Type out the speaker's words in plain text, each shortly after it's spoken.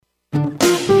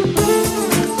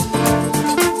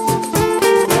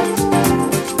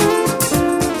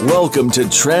Welcome to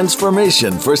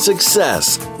Transformation for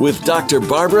Success with Dr.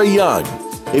 Barbara Young.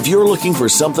 If you're looking for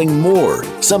something more,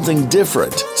 something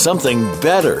different, something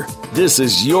better, this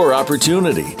is your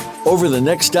opportunity. Over the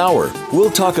next hour, we'll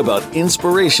talk about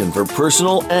inspiration for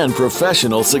personal and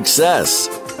professional success.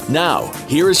 Now,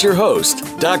 here is your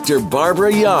host, Dr.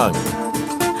 Barbara Young.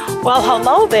 Well,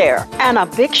 hello there, and a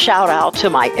big shout out to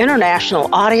my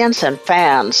international audience and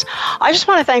fans. I just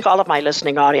want to thank all of my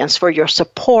listening audience for your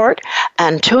support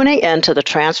and tuning in to the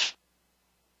Transformation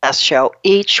Show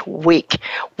each week.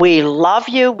 We love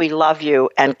you,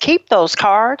 and keep those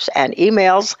cards and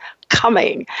emails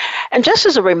coming. And just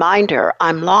as a reminder,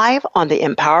 I'm live on the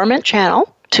Empowerment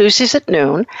Channel Tuesdays at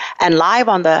noon and live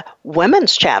on the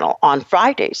Women's Channel on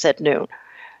Fridays at noon.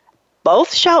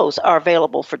 Both shows are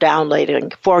available for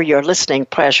downloading for your listening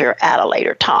pleasure at a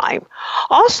later time.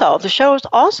 Also, the show is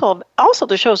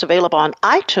available on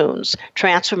iTunes,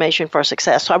 Transformation for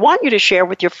Success. So I want you to share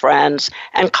with your friends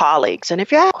and colleagues. And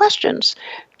if you have questions,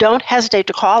 don't hesitate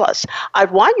to call us. I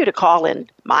want you to call in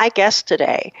my guest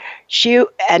today.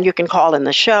 And you can call in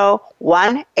the show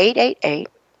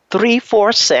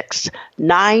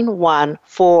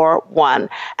 1-888-346-9141,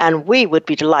 and we would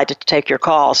be delighted to take your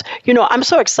calls. You know, I'm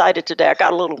so excited today. I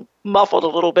got a little muffled a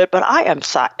little bit, but I am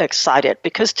so excited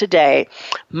because today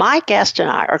my guest and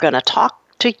I are going to talk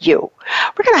to you.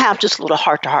 We're going to have just a little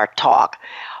heart-to-heart talk.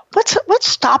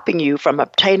 What's stopping you from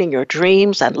obtaining your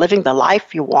dreams and living the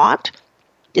life you want?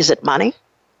 Is it money?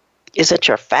 Is it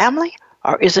your family?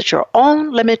 Or is it your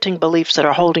own limiting beliefs that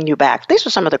are holding you back? These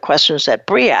are some of the questions that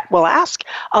Bri will ask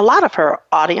a lot of her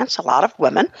audience, a lot of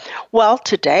women. Well,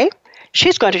 today,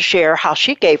 she's going to share how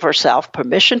she gave herself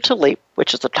permission to leap,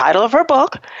 which is the title of her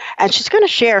book, and she's going to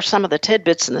share some of the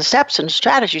tidbits and the steps and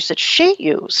strategies that she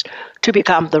used to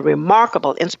become the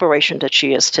remarkable inspiration that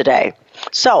she is today.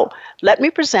 So, let me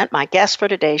present my guest for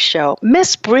today's show,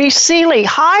 Miss Bri Seeley.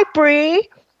 Hi, Bri.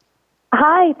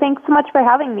 Hi, thanks so much for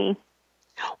having me.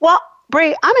 Well,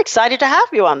 Bri, I'm excited to have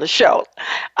you on the show.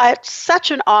 It's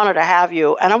such an honor to have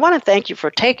you, and I want to thank you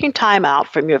for taking time out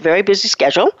from your very busy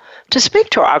schedule to speak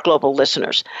to our global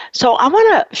listeners. So I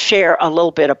want to share a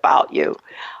little bit about you.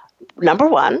 Number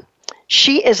one,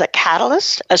 she is a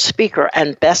catalyst, a speaker,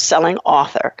 and best-selling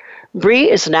author. Bri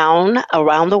is known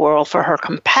around the world for her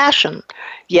compassion,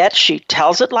 yet she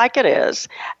tells it like it is,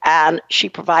 and she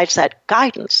provides that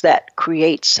guidance that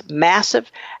creates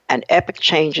massive and epic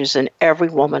changes in every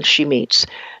woman she meets.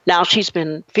 Now, she's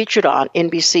been featured on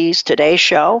NBC's Today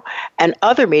Show and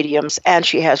other mediums, and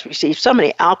she has received so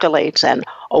many accolades and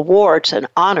awards and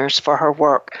honors for her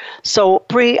work. So,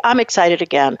 Bri, I'm excited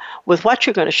again with what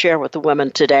you're going to share with the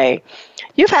women today.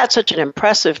 You've had such an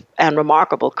impressive and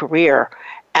remarkable career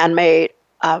and made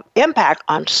impact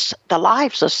on the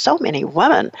lives of so many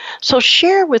women. So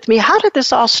share with me, how did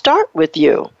this all start with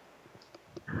you?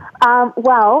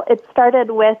 Well, it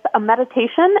started with a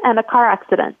meditation and a car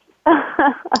accident.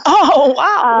 Oh,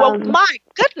 wow. Well, my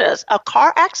goodness, a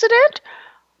car accident?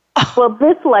 Well,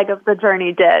 this leg of the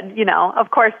journey did, you know.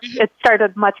 Of course, it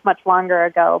started much, much longer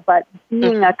ago, but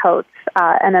being a coach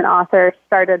and an author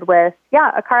started with,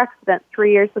 a car accident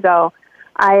 3 years ago.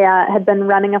 I had been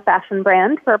running a fashion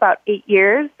brand for about 8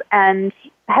 years and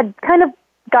had kind of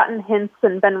gotten hints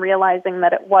and been realizing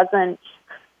that it wasn't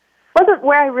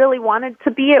where I really wanted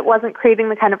to be. It wasn't creating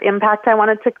the kind of impact I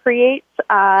wanted to create.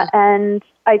 And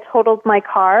I totaled my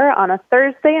car on a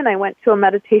Thursday, and I went to a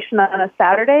meditation on a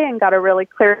Saturday and got a really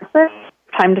clear message.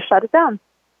 Time to shut it down.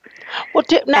 Well,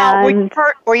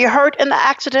 were you hurt in the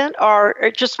accident, or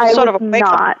it just was sort of a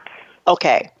wake-up? Not.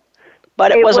 Okay.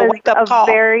 But it was a wake-up call.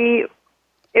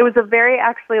 It was a very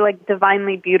actually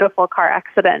divinely beautiful car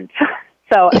accident.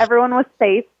 So everyone was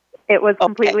safe. It was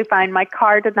completely fine. My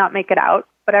car did not make it out,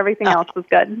 but everything else was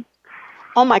good.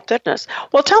 Oh, my goodness.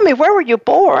 Well, tell me, where were you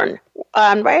born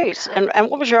and raised, and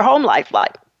what was your home life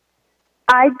like?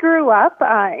 I grew up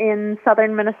in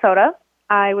southern Minnesota.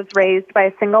 I was raised by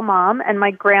a single mom, and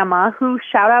my grandma, who,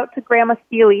 shout out to Grandma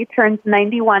Seeley, turns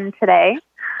 91 today.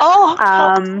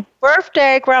 Oh,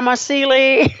 birthday, Grandma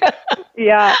Seeley.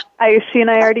 Yeah, she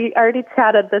and I already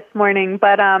chatted this morning,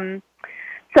 but I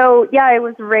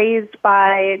was raised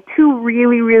by two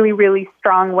really, really, really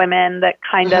strong women that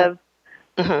kind of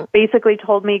basically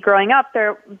told me growing up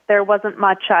there wasn't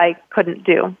much I couldn't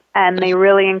do, and they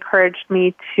really encouraged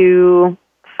me to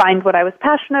find what I was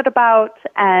passionate about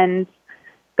and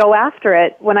go after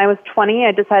it. When I was 20,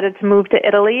 I decided to move to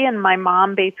Italy, and my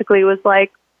mom basically was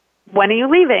like, "When are you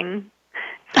leaving?"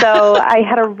 So I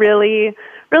had a really,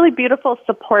 really beautiful,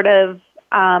 supportive,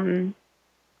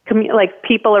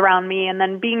 people around me. And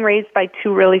then being raised by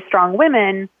two really strong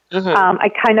women, I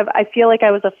feel like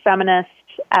I was a feminist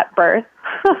at birth.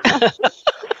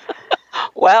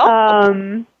 Well,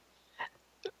 being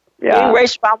Yeah.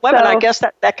 raised by women, I guess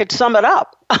that could sum it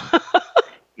up.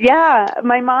 Yeah,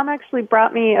 my mom actually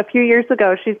brought me a few years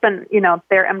ago. She's been,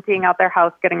 they're emptying out their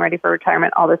house, getting ready for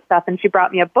retirement, all this stuff. And she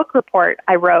brought me a book report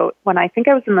I wrote when I think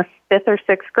I was in the 5th or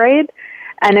 6th grade.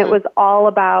 And it was all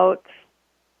about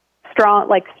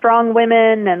strong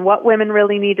women and what women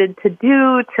really needed to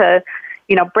do to,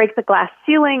 break the glass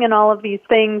ceiling and all of these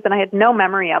things. And I had no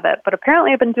memory of it. But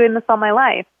apparently I've been doing this all my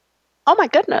life. Oh, my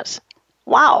goodness.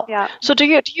 Wow. Yeah. So do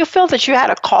you feel that you had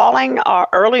a calling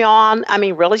early on? I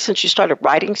mean, really, since you started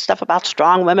writing stuff about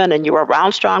strong women and you were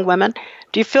around strong women,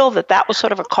 do you feel that was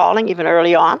sort of a calling even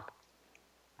early on?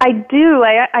 I do.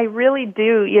 I really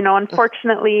do.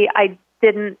 Unfortunately, I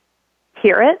didn't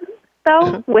hear it,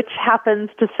 though, which happens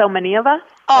to so many of us.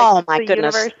 Oh, my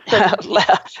goodness.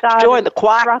 Join the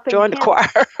choir. Join the choir.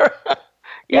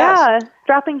 Yes. Yeah,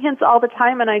 dropping hints all the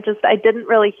time, and I didn't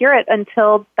really hear it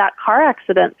until that car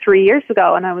accident 3 years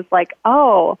ago, and I was like,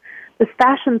 oh, this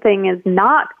fashion thing is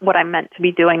not what I'm meant to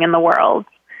be doing in the world.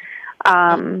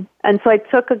 And so I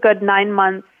took a good 9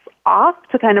 months off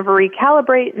to kind of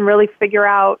recalibrate and really figure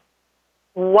out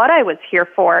what I was here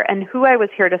for and who I was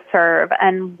here to serve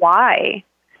and why,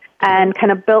 and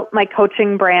kind of built my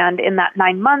coaching brand in that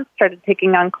 9 months, started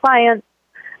taking on clients,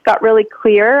 got really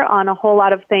clear on a whole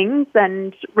lot of things,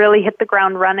 and really hit the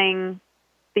ground running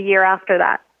the year after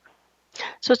that.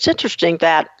 So it's interesting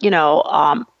that,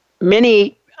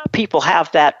 many people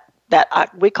have that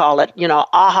we call it,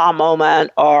 aha moment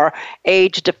or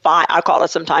I call it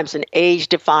sometimes an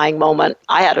age-defying moment.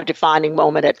 I had a defining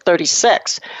moment at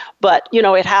 36, but,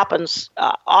 it happens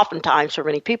oftentimes for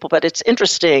many people. But it's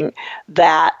interesting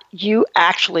that you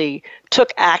actually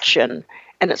took action.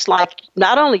 And it's like,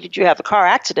 not only did you have a car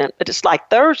accident, but it's like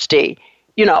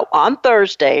on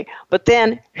Thursday, but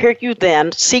then here you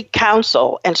then seek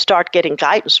counsel and start getting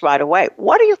guidance right away.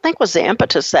 What do you think was the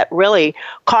impetus that really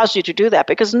caused you to do that?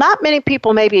 Because not many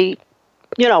people maybe,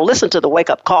 listen to the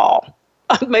wake-up call.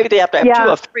 Maybe they have to have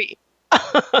 2 or 3.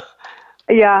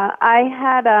 Yeah, I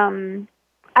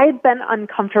had been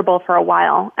uncomfortable for a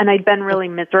while, and I'd been really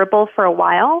miserable for a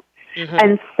while. Mm-hmm.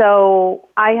 And so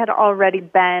I had already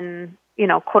been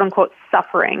quote unquote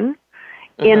suffering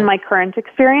in my current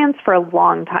experience for a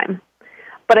long time.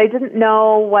 But I didn't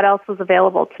know what else was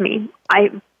available to me. I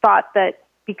thought that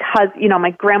because, my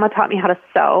grandma taught me how to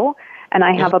sew, and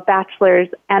I have a bachelor's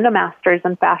and a master's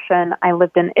in fashion. I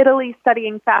lived in Italy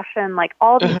studying fashion, like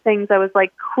all these things. I was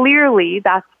like, clearly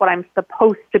that's what I'm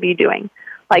supposed to be doing.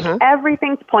 Like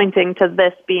everything's pointing to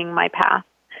this being my path.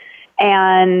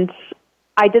 And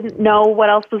I didn't know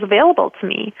what else was available to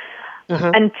me.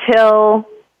 Until,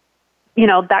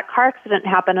 that car accident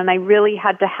happened, and I really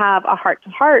had to have a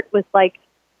heart-to-heart with, like,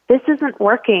 this isn't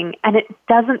working, and it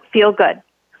doesn't feel good.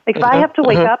 Like, if I have to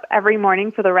wake up every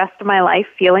morning for the rest of my life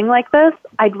feeling like this,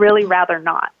 I'd really rather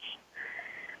not.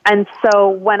 And so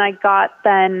when I got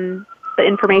then the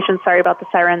information, sorry about the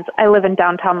sirens, I live in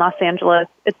downtown Los Angeles.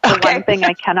 It's the one thing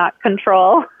I cannot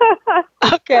control.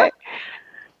 Okay.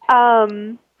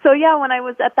 So yeah, when I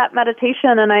was at that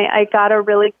meditation and I got a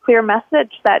really clear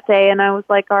message that day, and I was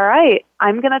like, all right,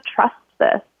 I'm going to trust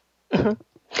this.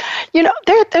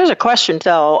 There's a question,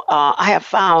 though, I have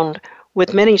found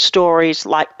with many stories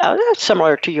like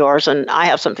similar to yours, and I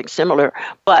have something similar,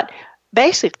 but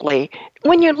basically,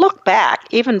 when you look back,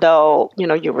 even though,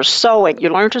 you were sewing, you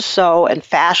learned to sew and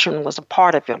fashion was a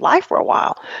part of your life for a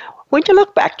while, when you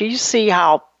look back, do you see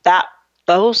how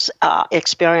those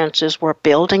experiences were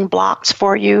building blocks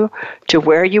for you to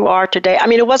where you are today? I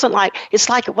mean, it wasn't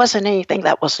anything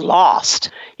that was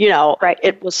lost, Right.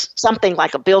 It was something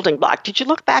like a building block. Did you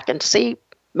look back and see,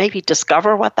 maybe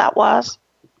discover what that was?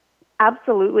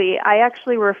 Absolutely. I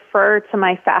actually refer to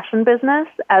my fashion business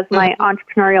as my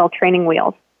entrepreneurial training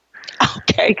wheels.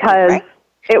 Okay. Because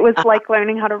it was like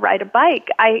learning how to ride a bike.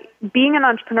 Being an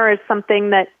entrepreneur is something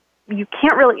that you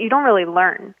don't really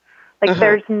learn. Like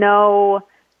there's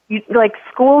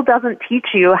school doesn't teach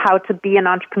you how to be an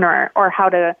entrepreneur or how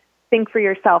to think for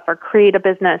yourself or create a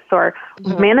business or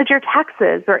manage your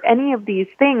taxes or any of these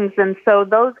things. And so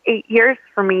those 8 years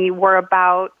for me were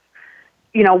about,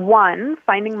 one,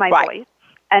 finding my voice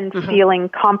and feeling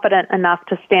confident enough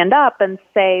to stand up and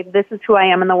say, this is who I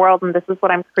am in the world and this is what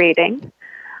I'm creating.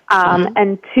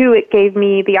 And 2, it gave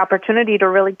me the opportunity to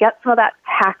really get some of that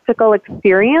tactical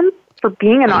experience for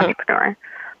being an entrepreneur.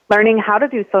 Learning how to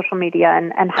do social media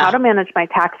and how to manage my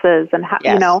taxes and how,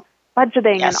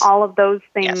 budgeting and all of those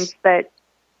things that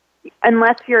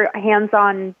unless you're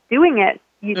hands-on doing it,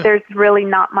 there's really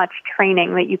not much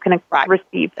training that you can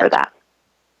receive for that.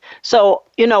 So,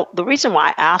 the reason why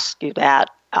I asked you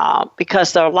that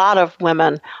because there are a lot of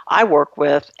women I work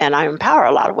with, and I empower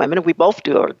a lot of women, and we both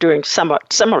are doing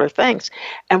somewhat similar things.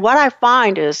 And what I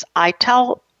find is I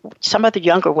tell some of the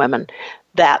younger women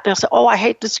that they'll say, oh, I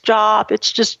hate this job.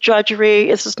 It's just drudgery.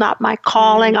 This is not my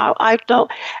calling. I don't.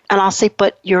 And I'll say,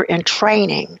 but you're in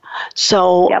training.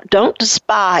 So don't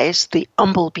despise the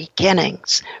humble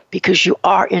beginnings because you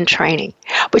are in training.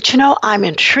 But, I'm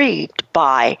intrigued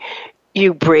by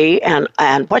you, Bri, and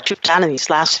what you've done in these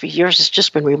last few years has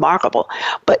just been remarkable.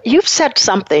 But you've said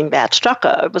something that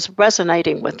was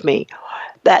resonating with me,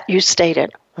 that you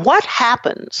stated, what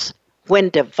happens when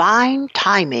divine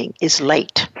timing is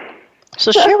late?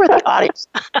 So share with the audience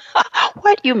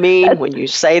what you mean when you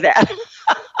say that.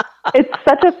 It's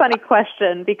such a funny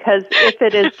question because if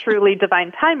it is truly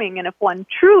divine timing, and if one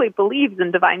truly believes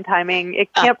in divine timing,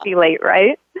 it can't be late,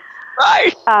 right? Right.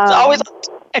 It's always.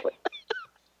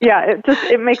 Yeah,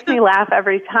 it makes me laugh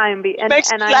every time.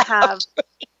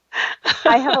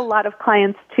 I have a lot of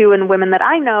clients too, and women that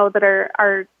I know that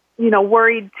are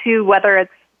worried too, whether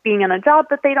it's being in a job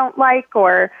that they don't like,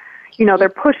 or they're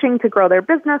pushing to grow their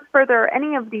business further,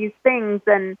 any of these things.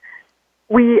 And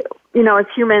we, as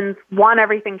humans, want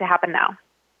everything to happen now.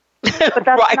 But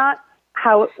that's right. not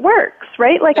how it works,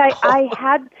 right? Like I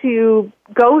had to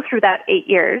go through that 8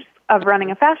 years of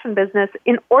running a fashion business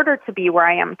in order to be where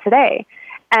I am today.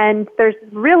 And there's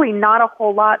really not a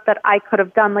whole lot that I could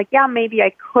have done. Like, yeah, maybe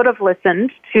I could have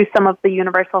listened to some of the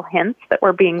universal hints that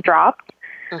were being dropped.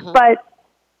 Mm-hmm. But,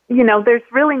 there's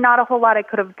really not a whole lot I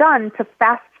could have done to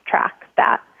fast track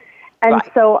that. And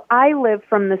right. So I live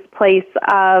from this place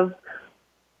of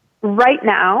right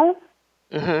now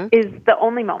is the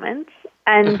only moment.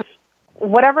 And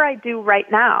whatever I do right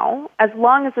now, as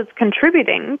long as it's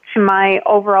contributing to my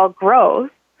overall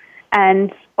growth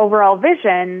and overall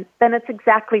vision, then it's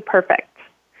exactly perfect.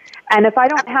 And if I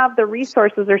don't have the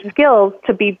resources or skills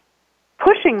to be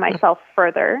pushing myself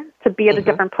further, to be at a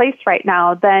different place right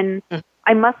now, then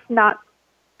I must not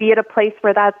be at a place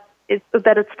where that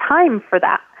it's time for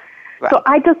that. Right. So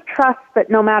I just trust that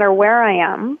no matter where I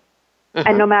am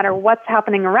and no matter what's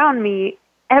happening around me,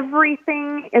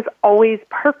 everything is always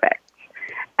perfect.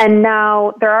 And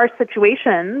now there are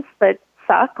situations that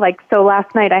suck. Like, so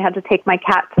last night I had to take my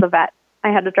cat to the vet. I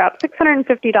had to drop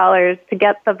 $650 to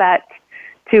get the vet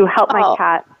to help my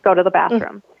cat go to the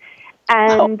bathroom.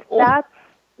 And that's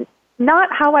not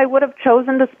how I would have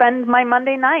chosen to spend my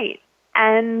Monday night.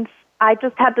 And I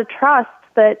just had to trust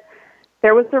that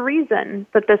there was a reason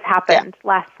that this happened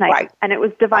last night. Right. And it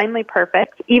was divinely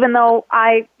perfect, even though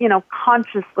I,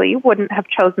 consciously wouldn't have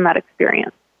chosen that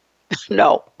experience.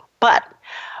 No, but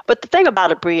the thing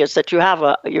about it, Bri, is that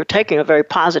you're taking a very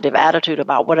positive attitude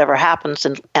about whatever happens.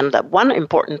 And the one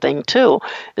important thing, too,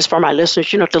 is for my listeners,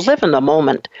 to live in the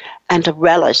moment and to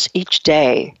relish each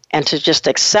day and to just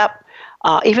accept,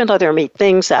 even though there may be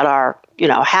things that are,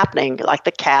 happening, like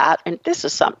the cat. And this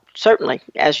is certainly,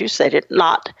 as you said, it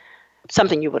not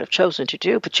something you would have chosen to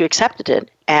do, but you accepted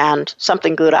it, and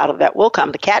something good out of that will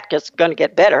come. The cat is going to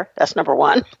get better. That's number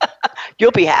one.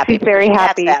 You'll be happy. She's very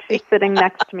happy. She's sitting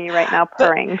next to me right now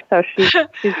purring, so she's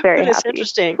very happy. It's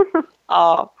interesting.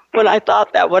 When I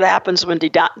thought that what happens when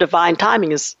divine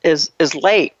timing is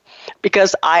late,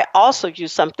 because I also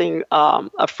use something,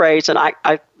 a phrase, and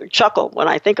I chuckle when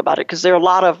I think about it, because there are a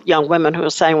lot of young women who are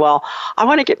saying, well, I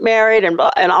want to get married, and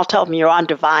I'll tell them you're on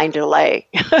divine delay.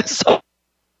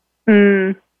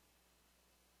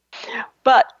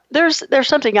 But there's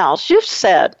something else. You've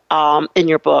said in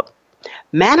your book,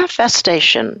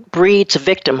 manifestation breeds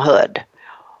victimhood,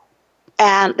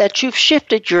 and that you've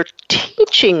shifted your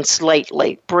teachings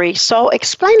lately, Bri. So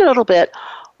explain a little bit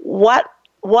what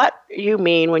you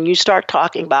mean when you start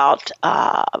talking about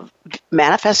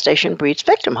manifestation breeds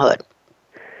victimhood.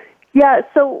 Yeah,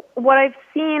 so what I've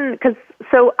seen,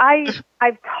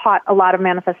 I've taught a lot of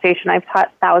manifestation. I've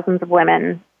taught thousands of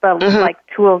women the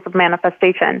tools of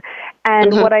manifestation.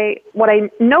 And what I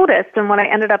noticed and what I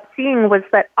ended up seeing was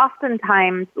that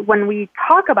oftentimes when we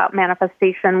talk about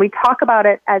manifestation, we talk about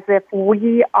it as if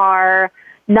we are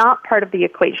not part of the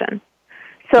equation.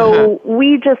 So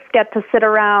we just get to sit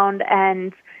around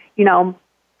and,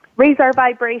 raise our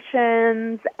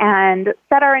vibrations and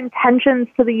set our intentions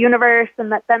to the universe,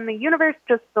 and that then the universe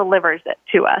just delivers it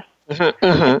to us.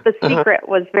 The secret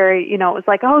was very, it was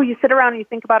like, oh, you sit around and you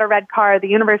think about a red car, the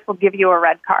universe will give you a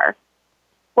red car.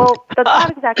 Well, that's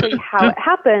not exactly how it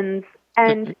happens.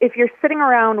 And if you're sitting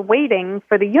around waiting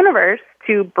for the universe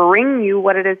to bring you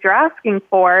what it is you're asking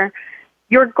for,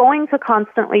 you're going to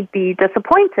constantly be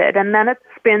disappointed. And then it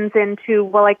spins into,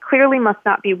 well, I clearly must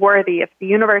not be worthy if the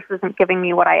universe isn't giving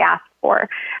me what I asked for.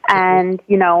 And,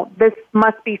 this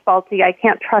must be faulty. I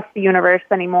can't trust the universe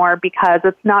anymore because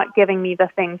it's not giving me the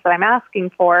things that I'm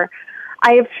asking for.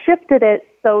 I have shifted it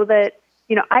so that,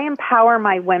 I empower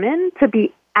my women to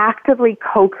be actively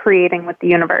co-creating with the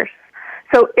universe.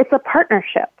 So it's a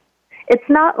partnership. It's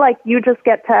not like you just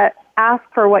get to ask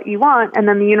for what you want and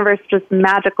then the universe just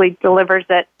magically delivers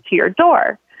it to your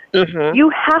door. Mm-hmm. You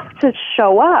have to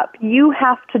show up. You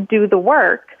have to do the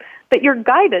work that you're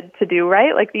guided to do,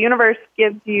 right? Like the universe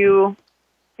gives you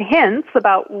hints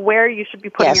about where you should be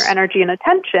putting your energy and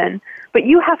attention, but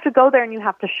you have to go there and you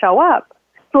have to show up.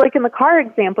 So like in the car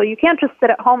example, you can't just sit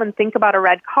at home and think about a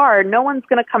red car. No one's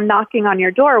going to come knocking on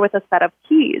your door with a set of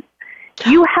keys.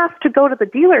 You have to go to the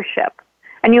dealership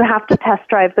and you have to test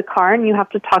drive the car and you have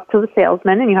to talk to the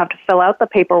salesman and you have to fill out the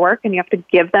paperwork and you have to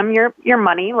give them your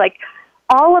money. Like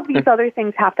all of these other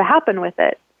things have to happen with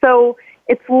it. So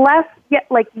it's less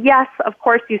like, yes, of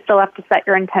course you still have to set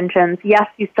your intentions. Yes,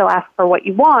 you still ask for what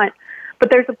you want, but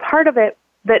there's a part of it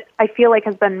that I feel like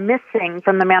has been missing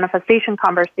from the manifestation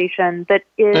conversation that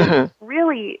is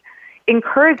really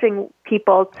encouraging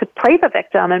people to play the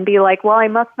victim and be like, well, I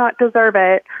must not deserve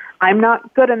it. I'm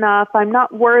not good enough. I'm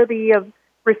not worthy of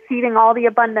receiving all the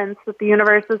abundance that the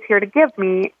universe is here to give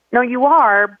me. No, you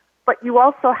are, but you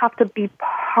also have to be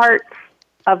part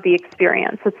of the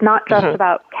experience. It's not just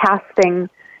about casting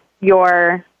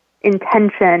your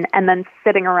intention and then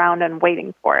sitting around and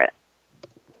waiting for it.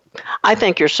 I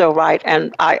think you're so right,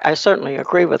 and I certainly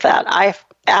agree with that. I've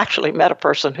actually met a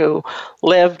person who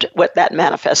lived with that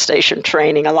manifestation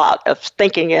training, a lot of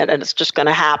thinking it and it's just going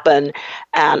to happen,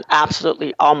 and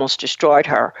absolutely almost destroyed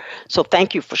her. So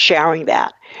thank you for sharing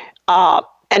that.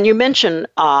 And you mentioned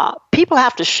people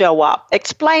have to show up.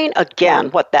 Explain again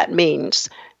what that means.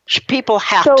 People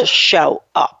have to show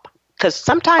up, because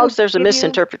sometimes there's a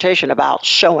misinterpretation about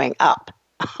showing up.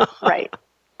 Right.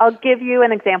 I'll give you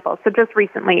an example. So just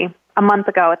recently, a month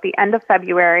ago, at the end of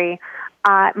February,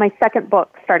 my second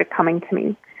book started coming to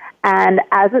me. And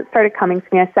as it started coming to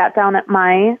me, I sat down at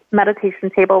my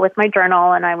meditation table with my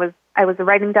journal, and I was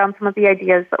writing down some of the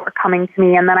ideas that were coming to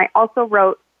me. And then I also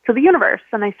wrote to the universe,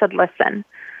 and I said, listen,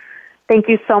 thank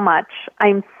you so much.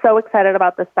 I'm so excited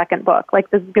about this second book. Like,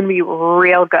 this is going to be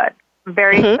real good.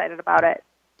 Very excited about it.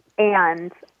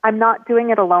 And I'm not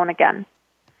doing it alone again.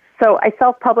 So I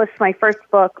self-published my first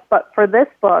book, but for this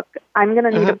book, I'm going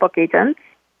to need a book agent,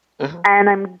 and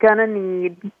I'm going to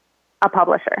need a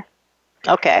publisher.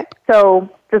 Okay. So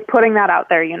just putting that out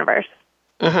there, universe.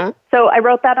 So I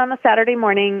wrote that on a Saturday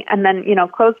morning and then,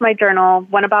 closed my journal,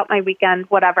 went about my weekend,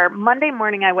 whatever. Monday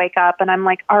morning I wake up and I'm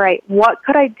like, all right, what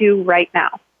could I do right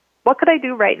now? What could I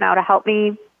do right now to help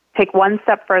me take one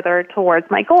step further towards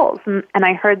my goals? And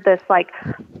I heard this,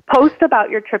 post about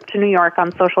your trip to New York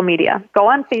on social media. Go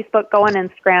on Facebook, go on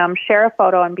Instagram, share a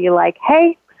photo and be like,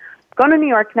 hey, going to New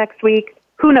York next week.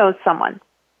 Who knows someone?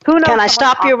 Who knows? Can I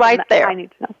stop you right there? I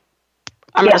need to know.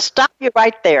 I'm going to stop you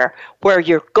right there, where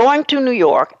you're going to New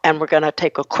York, and we're going to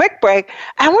take a quick break,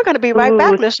 and we're going to be right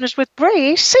back, listeners, with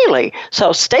Bri Seeley.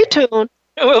 So stay tuned.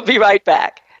 We'll be right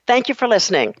back. Thank you for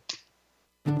listening.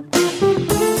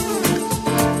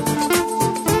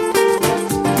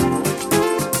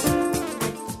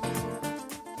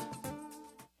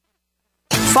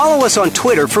 Follow us on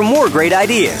Twitter for more great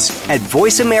ideas at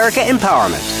Voice America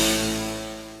Empowerment.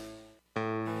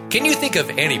 Can you think of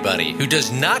anybody who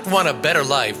does not want a better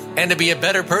life and to be a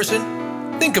better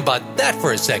person? Think about that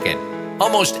for a second.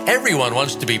 Almost everyone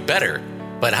wants to be better,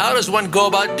 but how does one go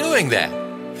about doing that?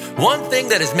 One thing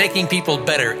that is making people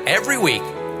better every week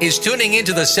is tuning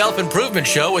into the Self-Improvement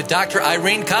Show with Dr.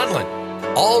 Irene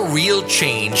Conlon. All real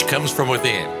change comes from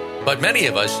within, but many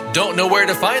of us don't know where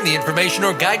to find the information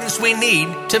or guidance we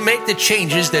need to make the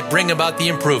changes that bring about the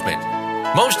improvement.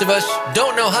 Most of us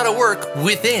don't know how to work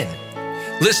within.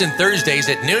 Listen Thursdays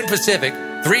at noon Pacific,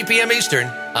 3 p.m. Eastern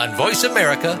on Voice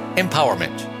America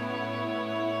Empowerment.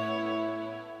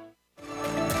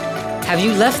 Have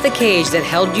you left the cage that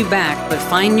held you back but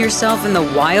find yourself in the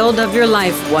wild of your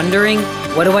life wondering,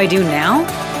 what do I do now?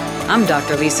 I'm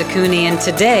Dr. Lisa Cooney, and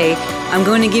today I'm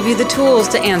going to give you the tools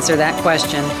to answer that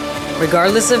question.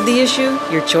 Regardless of the issue,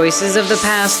 your choices of the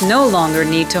past no longer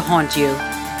need to haunt you.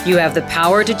 You have the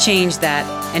power to change that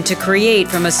and to create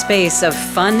from a space of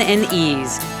fun and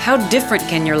ease. How different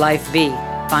can your life be?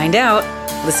 Find out.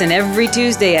 Listen every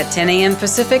Tuesday at 10 a.m.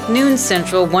 Pacific, noon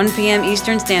Central, 1 p.m.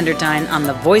 Eastern Standard Time on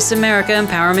the Voice America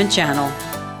Empowerment Channel.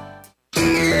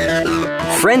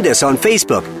 Friend us on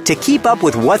Facebook to keep up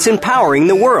with what's empowering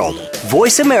the world.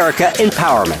 Voice America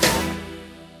Empowerment.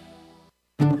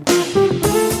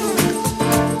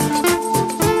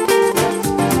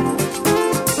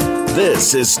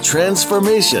 This is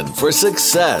Transformation for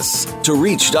Success. To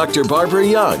reach Dr. Barbara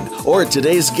Young or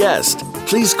today's guest,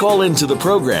 please call into the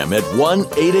program at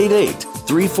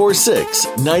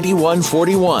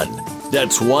 1-888-346-9141.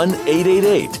 That's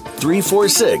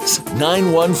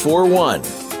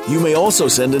 1-888-346-9141. You may also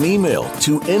send an email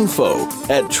to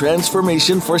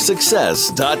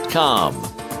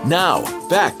info@transformationforsuccess.com. Now,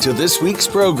 back to this week's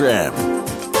program.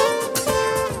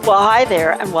 Well, hi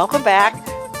there, and welcome back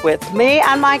with me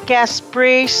and my guest,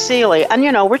 Bri Seeley. And,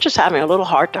 we're just having a little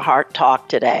heart-to-heart talk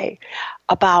today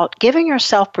about giving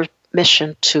yourself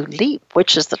permission to leap,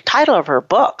 which is the title of her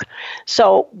book.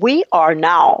 So we are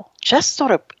now just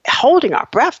sort of holding our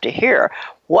breath to hear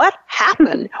what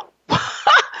happened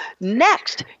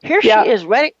next. Here she is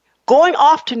ready, going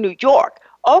off to New York.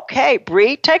 Okay,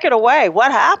 Bri, take it away.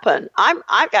 What happened?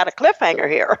 I've got a cliffhanger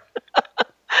here.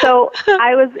 So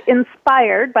I was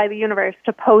inspired by the universe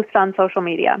to post on social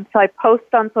media. So I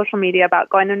post on social media about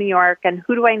going to New York and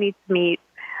who do I need to meet.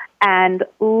 And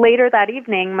later that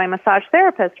evening, my massage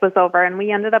therapist was over, and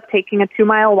we ended up taking a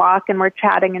 2-mile walk, and we're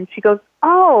chatting, and she goes,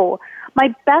 "Oh,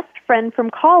 my best friend from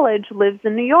college lives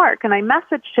in New York, and I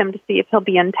messaged him to see if he'll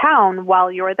be in town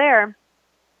while you're there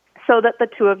so that the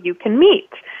two of you can meet."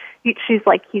 She's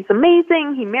like, "He's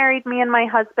amazing. He married me and my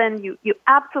husband. You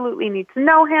absolutely need to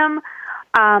know him."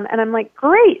 And I'm like,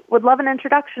 "Great, would love an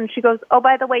introduction." She goes, "Oh,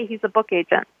 by the way, he's a book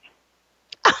agent."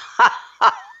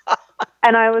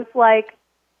 And I was like,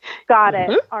 "Got it.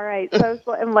 All right." So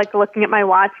I'm like looking at my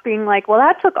watch being like, well,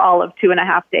 that took all of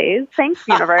 2.5 days. Thanks,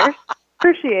 universe.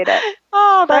 Appreciate it.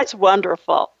 Oh, that's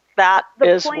wonderful. That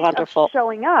is wonderful. wonderful. The point of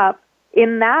showing up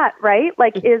in that, right,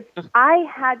 is I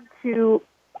had to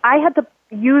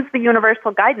use the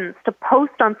universal guidance to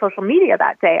post on social media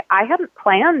that day. I hadn't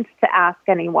planned to ask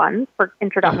anyone for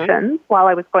introductions while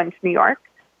I was going to New York.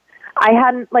 I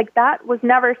hadn't, that was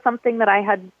never something that I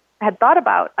had thought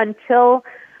about until,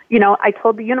 I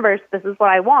told the universe, this is what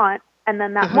I want. And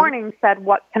then that morning said,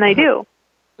 what can I do?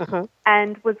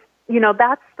 And was,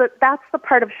 that's the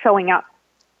part of showing up,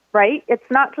 right? It's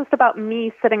not just about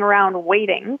me sitting around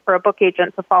waiting for a book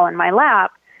agent to fall in my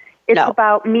lap. It's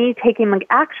about me taking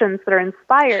actions that are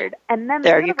inspired, and then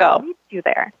there you go. Meets you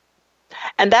there.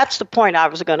 And that's the point I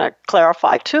was going to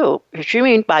clarify too. What you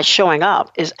mean by showing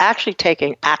up is actually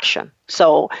taking action.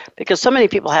 So, because so many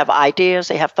people have ideas,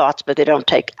 they have thoughts, but they don't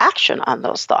take action on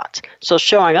those thoughts. So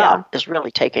showing up is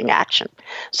really taking action.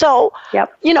 So,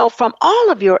 from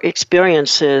all of your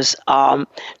experiences, one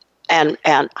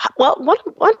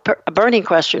burning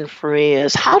question for me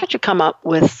is, how did you come up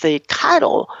with the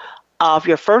title of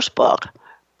your first book,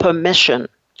 Permission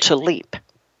to Leap?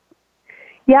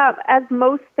 Yeah, as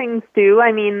most things do.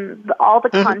 I mean, all the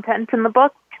content in the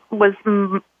book was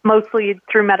mostly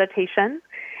through meditation.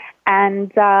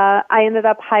 And I ended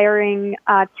up hiring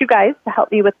 2 guys to help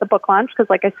me with the book launch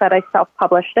because, like I said, I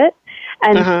self-published it.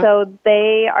 And so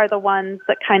they are the ones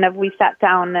that we sat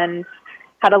down and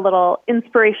had a little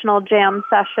inspirational jam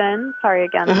session. Sorry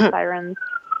again, sirens.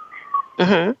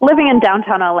 Living in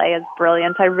downtown LA is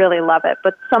brilliant. I really love it,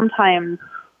 but sometimes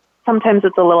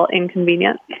it's a little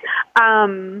inconvenient.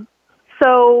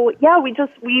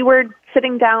 We were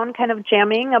sitting down kind of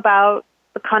jamming about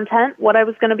the content, what I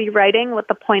was going to be writing, what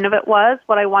the point of it was,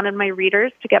 what I wanted my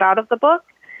readers to get out of the book.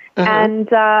 And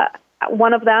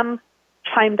one of them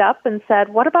chimed up and said,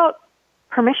 "What about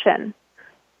permission?"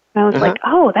 And I was like,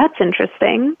 "Oh, that's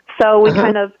interesting." So we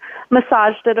kind of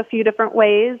massaged it a few different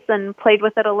ways and played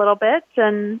with it a little bit,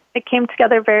 and it came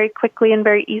together very quickly and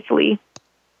very easily.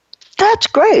 That's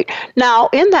great. Now,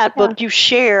 in that book, you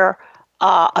share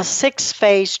a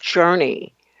 6-phase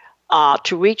journey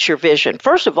to reach your vision.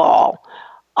 First of all,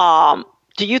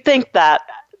 do you think that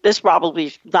this probably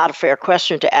is not a fair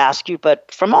question to ask you,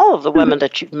 but from all of the women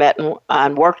that you've met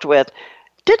and worked with,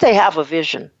 did they have a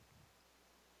vision?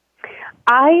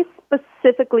 I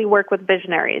specifically work with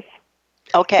visionaries.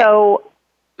 Okay. So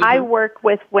I work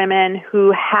with women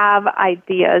who have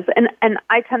ideas, and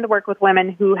I tend to work with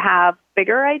women who have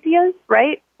bigger ideas,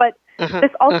 right? But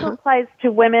this also applies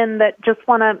to women that just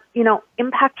want to,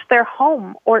 impact their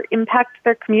home or impact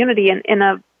their community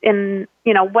in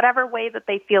whatever way that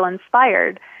they feel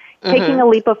inspired. Taking a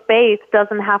leap of faith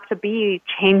doesn't have to be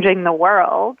changing the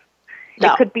world.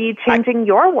 No. It could be changing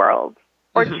your world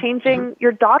or changing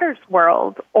your daughter's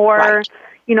world or,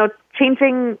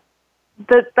 changing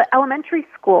the elementary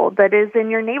school that is in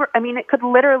your neighbor. I mean, it could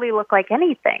literally look like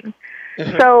anything.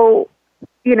 So,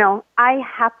 I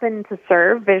happen to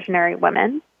serve visionary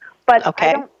women, but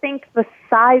I don't think the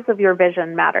size of your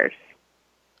vision matters.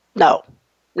 No.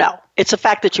 It's the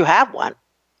fact that you have one.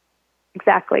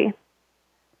 Exactly.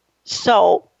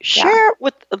 So share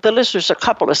with the listeners a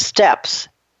couple of steps.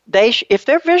 If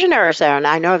they're visionaries there, and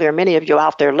I know there are many of you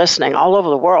out there listening all over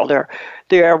the world,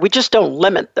 we just don't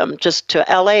limit them just to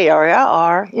LA area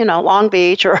or, Long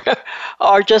Beach or,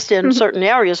 or just in certain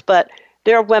areas, but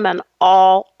there are women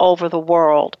all over the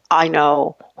world, I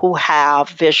know, who have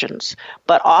visions.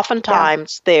 But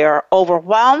oftentimes they're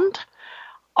overwhelmed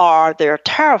or they're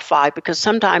terrified because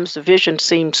sometimes the vision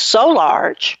seems so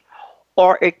large,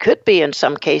 or it could be in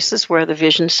some cases where the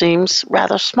vision seems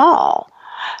rather small.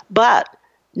 But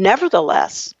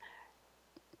nevertheless,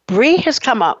 Bri has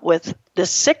come up with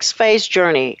this 6-phase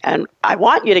journey, and I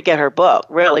want you to get her book,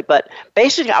 really, but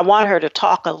basically I want her to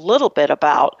talk a little bit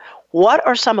about what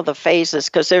are some of the phases,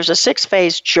 because there's a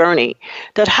 6-phase journey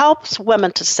that helps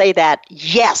women to say that,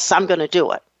 yes, I'm going to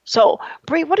do it. So,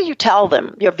 Bri, what do you tell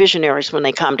them, your visionaries, when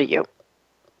they come to you?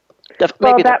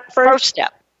 Maybe the first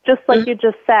step. Just like you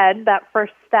just said, that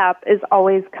first step is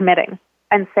always committing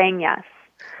and saying yes.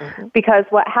 Because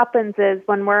what happens is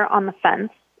when we're on the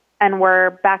fence and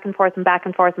we're back and forth and back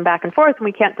and forth and back and forth, and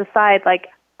we can't decide, like,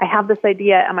 I have this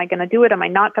idea, am I going to do it? Am I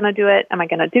not going to do it? Am I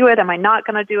going to do it? Am I not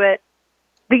going to do it?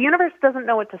 The universe doesn't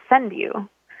know what to send you.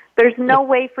 There's no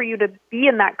way for you to be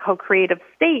in that co-creative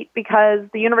state because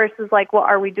the universe is like, well,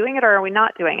 are we doing it or are we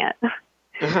not doing it?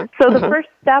 So the first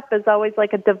step is always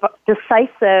like a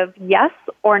decisive yes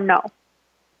or no.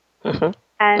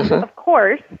 And of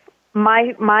course,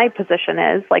 my position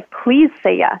is like, please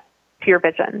say yes to your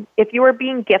vision. If you are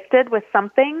being gifted with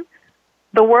something,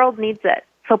 the world needs it.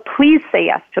 So please say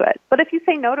yes to it. But if you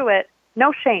say no to it,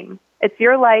 no shame. It's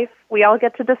your life. We all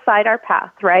get to decide our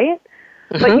path, right?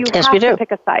 But you have to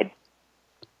pick a side.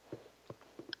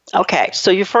 Okay,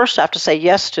 so you first have to say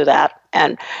yes to that.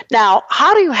 And now,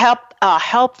 how do you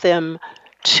help them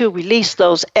to release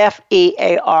those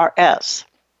FEARS?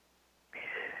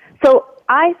 So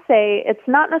I say it's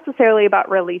not necessarily about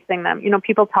releasing them.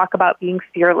 People talk about being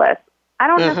fearless. I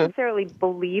don't necessarily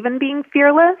believe in being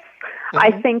fearless.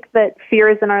 I think that fear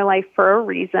is in our life for a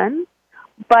reason.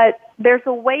 But there's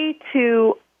a way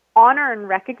to honor and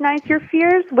recognize your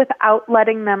fears without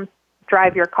letting them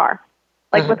drive your car,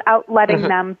 like without letting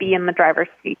them be in the driver's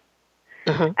seat.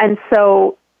 And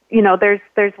so,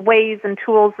 there's ways and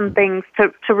tools and things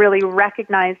to really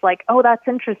recognize, like, oh, that's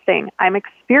interesting. I'm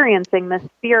experiencing this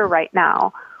fear right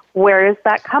now. Where is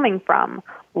that coming from?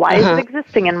 Why is it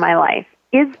existing in my life?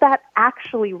 Is that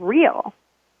actually real?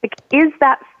 Like, is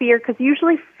that fear? Because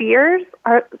usually fears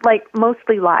are like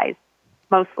mostly lies.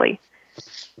 Mostly.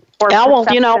 Or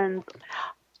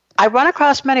I run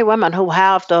across many women who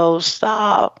have those,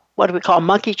 what do we call,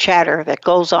 monkey chatter that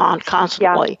goes on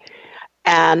constantly.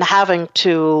 And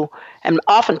and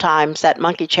oftentimes that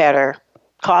monkey chatter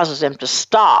causes them to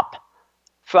stop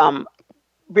from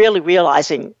really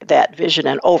realizing that vision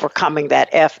and overcoming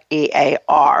that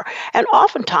FEAR. And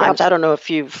oftentimes, I don't know if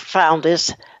you've found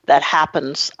this, that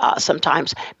happens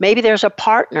sometimes. Maybe there's a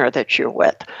partner that you're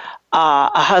with,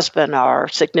 a husband or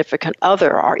significant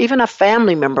other, or even a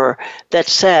family member that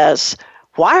says,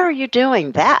 why are you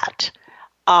doing that?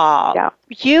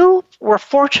 You were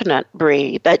fortunate,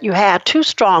 Bri, that you had two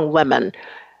strong women,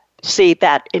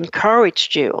 that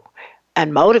encouraged you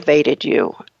and motivated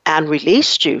you and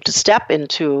released you to step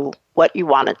into what you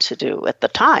wanted to do at the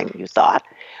time, you thought.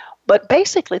 But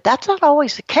basically, that's not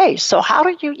always the case. So how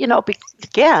do you,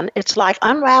 begin? It's like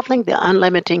unraveling the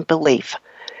unlimiting belief.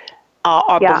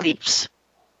 Or beliefs,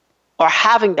 or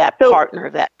having that partner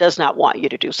that does not want you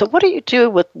to do. So what do you do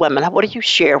with women? What do you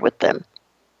share with them?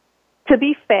 To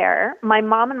be fair, my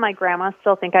mom and my grandma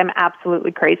still think I'm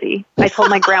absolutely crazy. I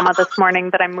told my grandma this morning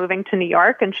that I'm moving to New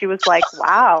York, and she was like,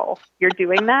 wow, you're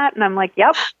doing that? And I'm like,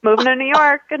 yep, moving to New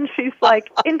York. And she's like,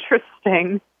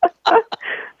 interesting.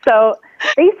 So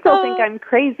they still think I'm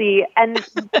crazy. And,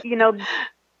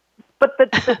 but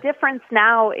the difference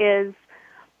now is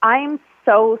I'm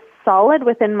so solid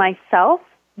within myself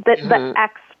that the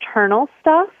external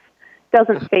stuff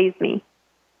doesn't faze me.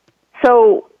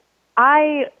 So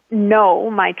I know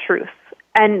my truth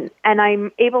and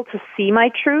I'm able to see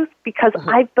my truth because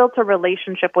I've built a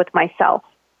relationship with myself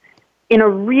in a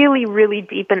really, really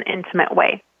deep and intimate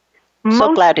way.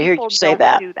 So glad to hear you say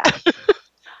that.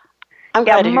 I'm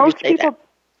glad to hear you say that.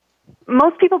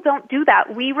 Most people don't do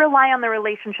that. We rely on the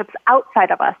relationships outside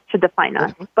of us to define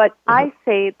us. But I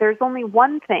say there's only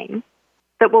one thing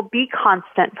that will be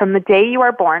constant from the day you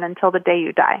are born until the day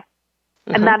you die,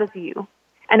 and that is you.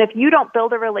 And if you don't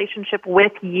build a relationship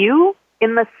with you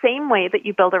in the same way that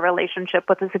you build a relationship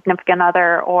with a significant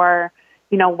other or,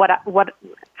 what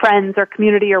friends or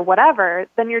community or whatever,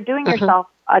 then you're doing yourself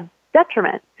a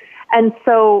detriment. And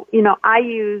so, I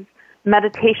use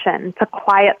meditation to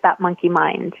quiet that monkey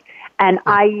mind. And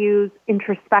I use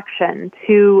introspection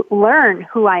to learn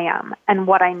who I am and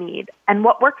what I need and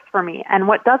what works for me and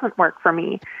what doesn't work for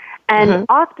me. And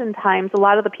oftentimes, a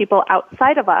lot of the people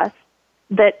outside of us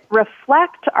that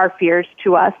reflect our fears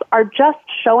to us are just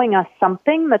showing us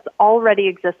something that's already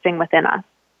existing within us.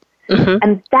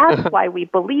 And that's why we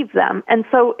believe them. And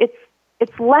so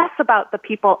it's less about the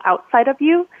people outside of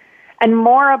you and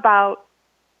more about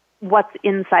what's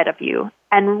inside of you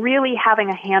and really having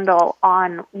a handle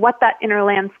on what that inner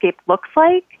landscape looks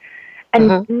like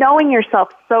and knowing yourself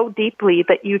so deeply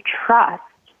that you trust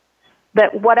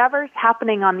that whatever's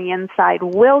happening on the inside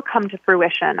will come to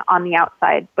fruition on the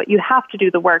outside, but you have to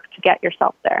do the work to get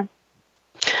yourself there.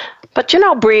 But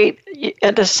Bri,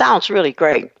 and this sounds really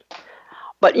great,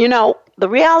 but the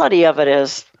reality of it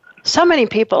is so many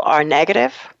people are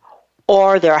negative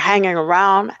or they're hanging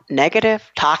around negative,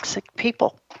 toxic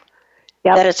people.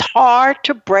 Yep. That it's hard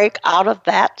to break out of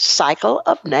that cycle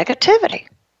of negativity.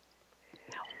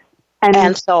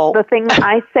 And so the thing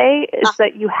I say is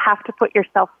that you have to put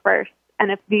yourself first. And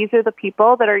if these are the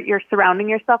people that you're surrounding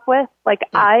yourself with, like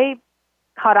I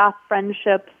cut off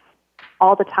friendships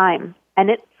all the time,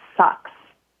 and it sucks.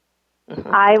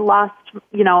 I lost,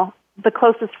 the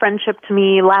closest friendship to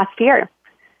me last year,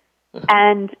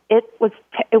 and it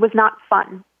was not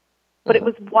fun, but it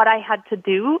was what I had to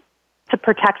do to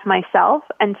protect myself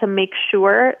and to make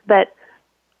sure that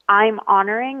I'm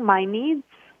honoring my needs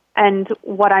and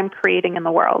what I'm creating in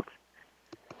the world.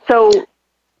 So,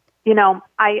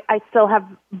 I still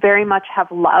very much have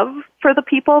love for the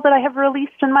people that I have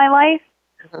released in my life,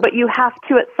 but you have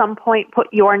to at some point put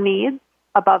your needs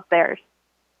above theirs.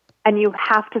 And you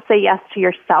have to say yes to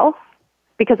yourself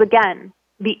because, again,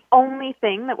 the only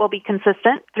thing that will be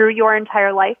consistent through your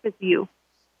entire life is you.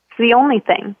 It's the only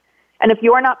thing. And if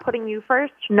you're not putting you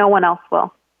first, no one else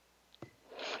will.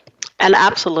 And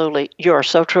absolutely, you're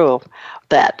so true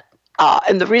that,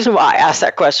 and the reason why I asked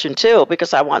that question too,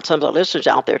 because I want some of the listeners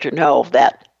out there to know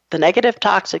that the negative,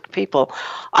 toxic people,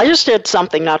 I just did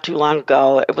something not too long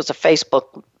ago. It was a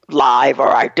Facebook Live, or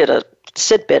I did a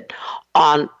Sitbit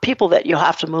on people that you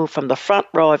have to move from the front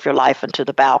row of your life into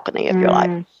the balcony of your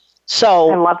life.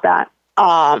 So I love that.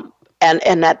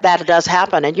 And that does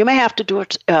happen. And you may have to do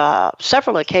it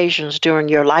several occasions during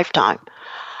your lifetime.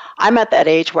 I'm at that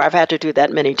age where I've had to do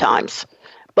that many times.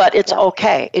 But it's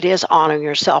okay. It is honoring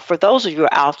yourself. For those of you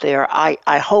out there,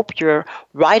 I hope you're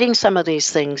writing some of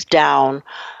these things down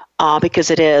because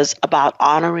it is about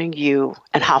honoring you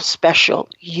and how special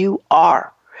you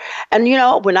are. And,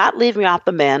 we're not leaving out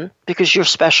the men because you're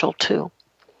special too.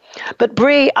 But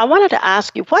Bri, I wanted to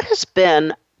ask you, what has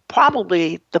been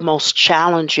probably the most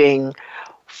challenging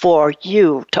for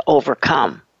you to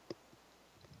overcome?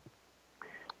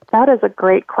 That is a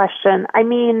great question. I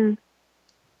mean,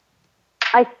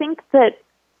 I think that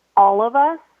all of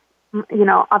us,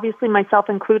 obviously myself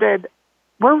included,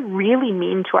 we're really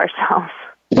mean to ourselves.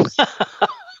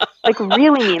 Like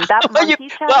really mean. That monkey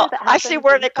chatter that happens I see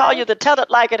where they call you the tell it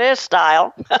like it is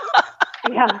style.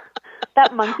 Yeah.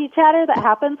 That monkey chatter that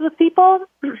happens with people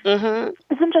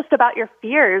isn't just about your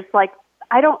fears. Like,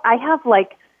 I have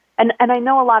like, and I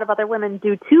know a lot of other women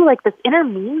do too, like this inner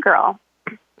mean girl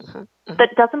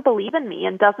that doesn't believe in me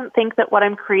and doesn't think that what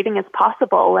I'm creating is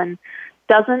possible and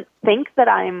doesn't think that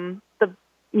I'm the,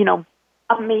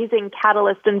 amazing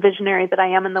catalyst and visionary that I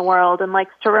am in the world and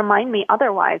likes to remind me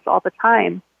otherwise all the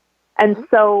time. And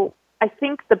so I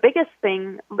think the biggest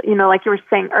thing, like you were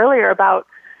saying earlier about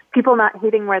people not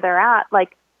hating where they're at,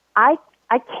 like I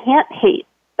can't hate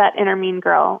that inner mean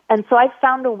girl. And so I've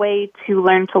found a way to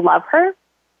learn to love her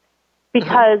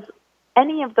because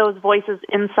any of those voices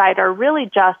inside are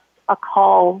really just a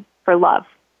call for love.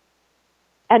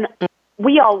 And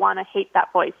we all want to hate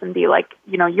that voice and be like,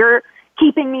 you're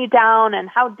keeping me down and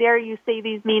how dare you say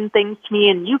these mean things to me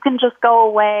and you can just go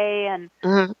away. And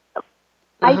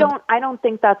I don't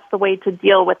think that's the way to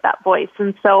deal with that voice.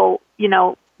 And so,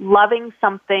 loving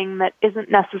something that isn't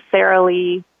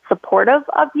necessarily supportive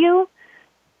of you,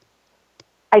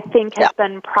 I think has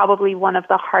been probably one of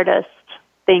the hardest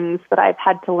things that I've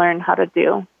had to learn how to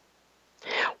do.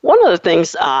 One of the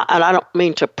things, and I don't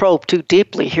mean to probe too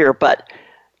deeply here, but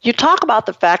you talk about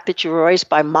the fact that you were raised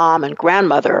by mom and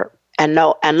grandmother and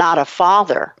not a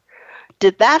father.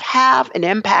 Did that have an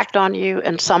impact on you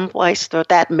in some place,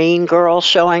 that mean girl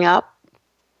showing up?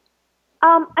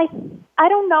 I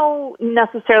don't know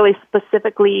necessarily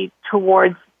specifically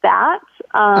towards that.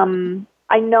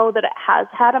 I know that it has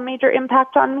had a major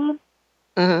impact on me.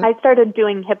 I started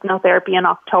doing hypnotherapy in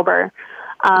October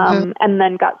and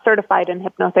then got certified in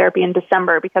hypnotherapy in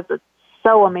December because it's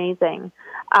so amazing.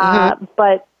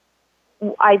 But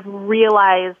I've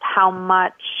realized how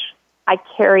much I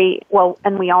carry,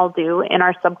 and we all do, in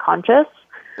our subconscious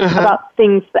about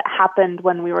things that happened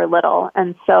when we were little.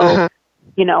 And so,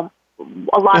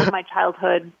 a lot of my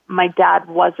childhood, my dad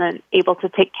wasn't able to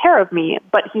take care of me,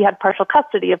 but he had partial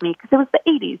custody of me because it was the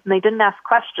 80s and they didn't ask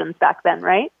questions back then,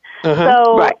 right?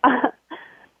 So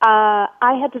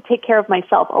I had to take care of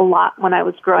myself a lot when I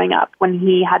was growing up, when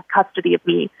he had custody of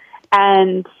me.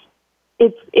 And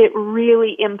it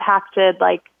really impacted,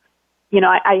 I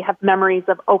have memories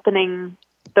of opening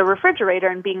the refrigerator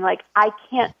and being like, I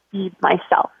can't feed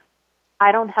myself.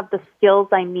 I don't have the skills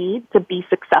I need to be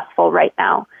successful right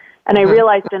now. And I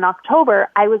realized in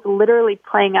October, I was literally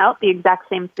playing out the exact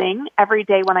same thing every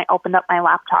day when I opened up my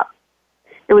laptop.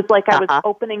 It was like I was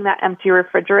opening that empty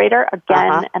refrigerator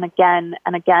again and again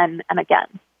and again and again.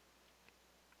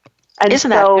 And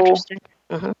Isn't that interesting?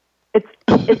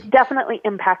 It's definitely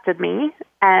impacted me.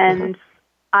 And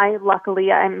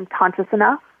I'm conscious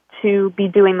enough to be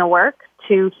doing the work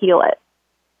to heal it.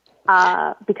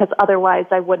 Because otherwise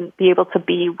I wouldn't be able to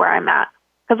be where I'm at.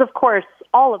 Because, of course,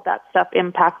 all of that stuff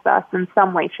impacts us in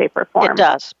some way, shape, or form. It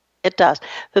does. It does.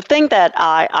 The thing that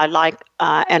I like,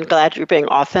 and glad you're being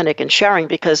authentic and sharing,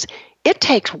 because it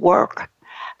takes work.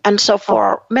 And so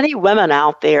for many women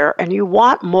out there, and you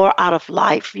want more out of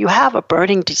life, you have a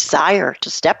burning desire to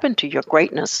step into your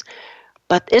greatness,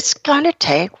 but it's going to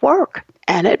take work.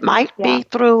 And it might be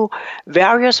through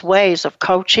various ways of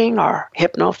coaching or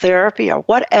hypnotherapy or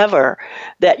whatever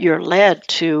that you're led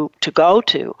to go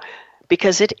to,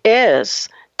 because it is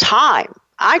time.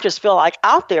 I just feel like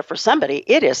out there for somebody,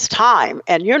 it is time,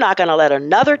 and you're not going to let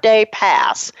another day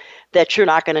pass that you're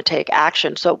not going to take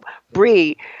action. So,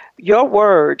 Bri, your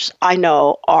words, I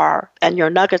know, and your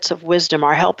nuggets of wisdom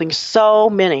are helping so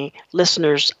many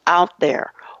listeners out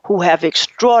there who have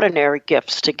extraordinary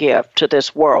gifts to give to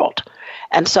this world.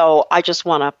 And so I just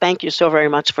want to thank you so very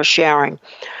much for sharing.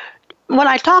 When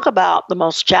I talk about the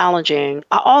most challenging,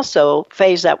 I also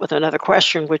phase that with another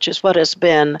question, which is what has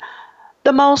been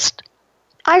the most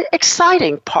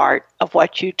exciting part of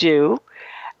what you do,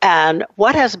 and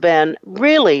what has been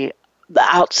really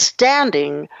the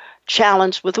outstanding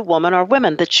challenge with a woman or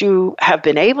women that you have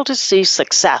been able to see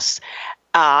success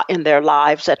in their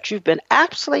lives, that you've been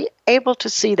absolutely able to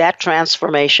see that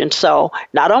transformation. So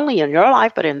not only in your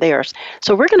life, but in theirs.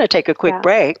 So we're going to take a quick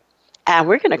break, and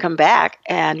we're going to come back,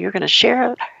 and you're going to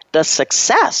share the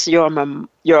success, your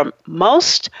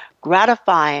most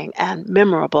gratifying and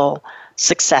memorable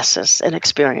successes and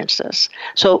experiences.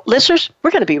 So listeners,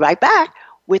 we're going to be right back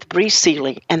with Bri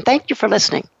Seeley, and thank you for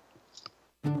listening.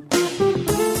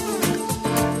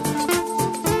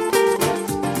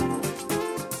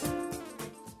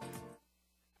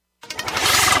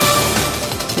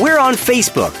 We're on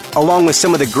Facebook, along with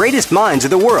some of the greatest minds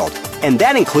of the world, and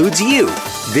that includes you.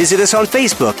 Visit us on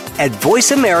Facebook at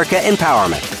Voice America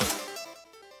Empowerment.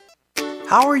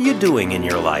 How are you doing in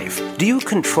your life? Do you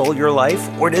control your life,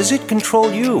 or does it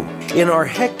control you? In our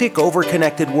hectic,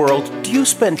 overconnected world, do you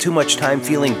spend too much time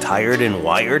feeling tired and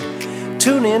wired?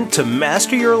 Tune in to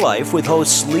Master Your Life with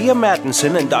hosts Leah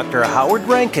Mattinson and Dr. Howard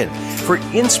Rankin for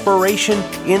inspiration,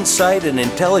 insight, and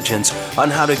intelligence on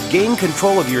how to gain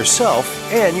control of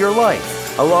yourself and your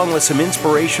life. Along with some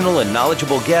inspirational and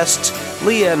knowledgeable guests,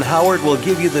 Leah and Howard will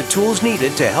give you the tools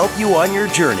needed to help you on your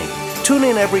journey. Tune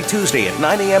in every Tuesday at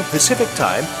 9 a.m. Pacific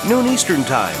Time, noon Eastern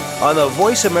Time on the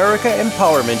Voice America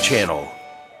Empowerment Channel.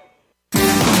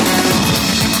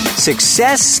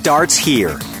 Success starts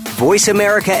here.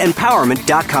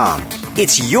 VoiceAmericaEmpowerment.com.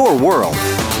 It's your world.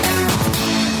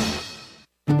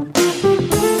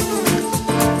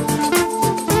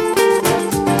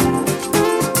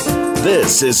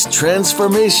 This is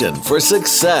Transformation for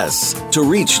Success. To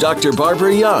reach Dr.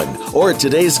 Barbara Young or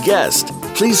today's guest,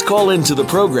 please call into the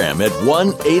program at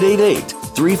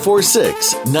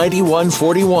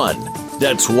 1-888-346-9141.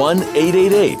 That's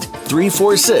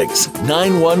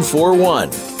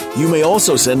 1-888-346-9141. You may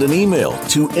also send an email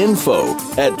to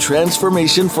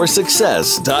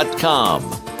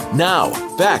info@transformationforsuccess.com. Now,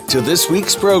 back to this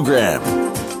week's program.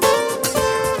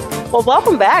 Well,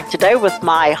 welcome back today with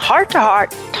my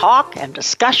heart-to-heart talk and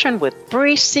discussion with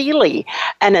Bri Seeley,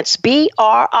 and it's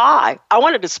B-R-I. I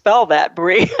wanted to spell that,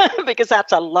 Bri, because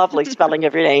that's a lovely spelling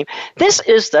of your name. This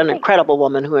is an incredible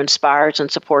woman who inspires and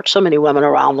supports so many women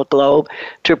around the globe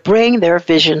to bring their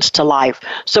visions to life.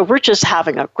 So we're just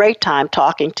having a great time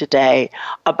talking today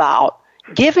about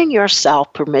giving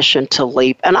yourself permission to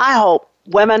leap, and I hope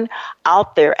women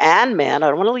out there and men, I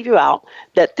don't want to leave you out,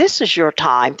 that this is your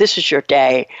time, this is your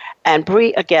day, And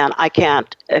Bri, again, I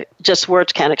can't, just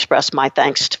words can't express my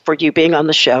thanks for you being on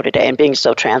the show today and being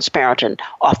so transparent and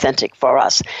authentic for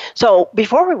us. So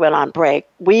before we went on break,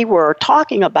 we were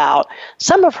talking about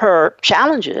some of her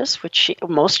challenges, which she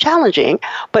most challenging,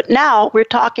 but now we're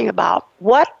talking about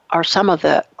what are some of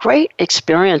the great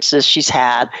experiences she's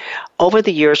had over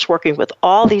the years working with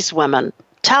all these women.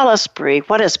 Tell us, Bri,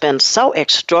 what has been so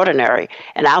extraordinary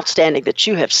and outstanding that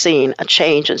you have seen a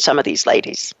change in some of these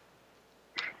ladies?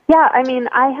 Yeah, I mean,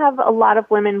 I have a lot of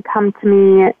women come to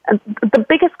me. The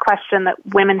biggest question that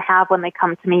women have when they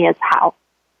come to me is how.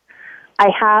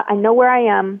 I know where I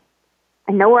am.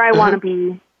 I know where I want to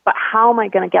be, but how am I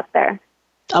going to get there?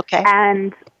 Okay.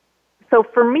 And so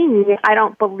for me, I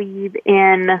don't believe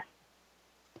in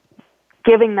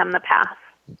giving them the path.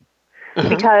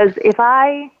 Because if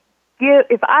I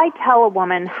tell a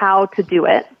woman how to do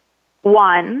it,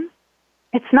 one,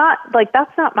 it's not like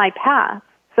that's not my path.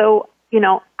 So, you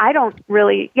know, I don't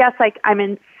really, yes,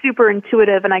 I'm super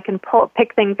intuitive and I can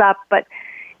pick things up, but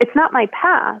it's not my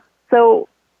path. So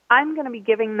I'm going to be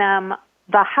giving them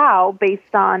the how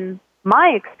based on my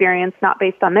experience, not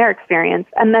based on their experience.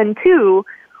 And then two,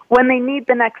 when they need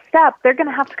the next step, they're going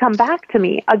to have to come back to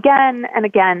me again and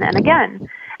again and again.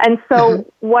 And so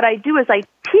what I do is I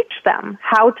teach them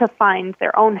how to find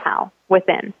their own how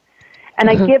within. And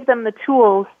I give them the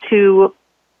tools to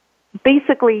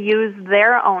basically use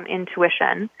their own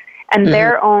intuition and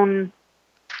their own,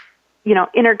 you know,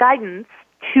 inner guidance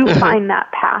to find that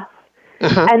path.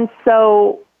 And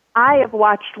so I have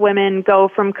watched women go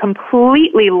from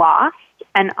completely lost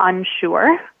and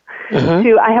unsure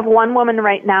to, I have one woman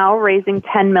right now raising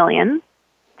 $10 million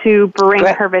to bring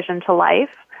her vision to life.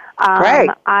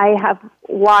 I have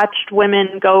watched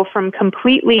women go from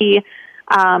completely,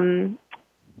 I'm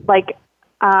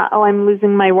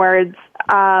losing my words,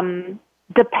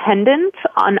 dependent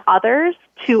on others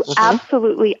to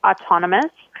absolutely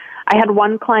autonomous. I had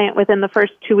one client within the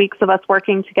first 2 weeks of us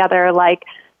working together,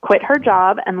 quit her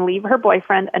job and leave her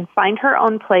boyfriend and find her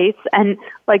own place and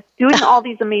doing all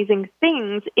these amazing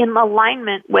things in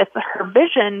alignment with her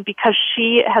vision because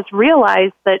she has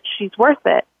realized that she's worth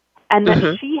it and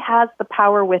that she has the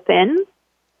power within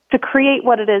to create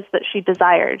what it is that she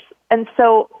desires. And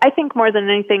so I think more than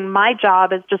anything, my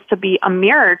job is just to be a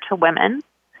mirror to women,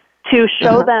 to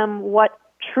show them what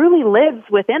truly lives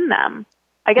within them.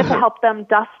 I get to help them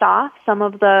dust off some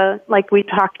of the, like we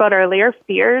talked about earlier,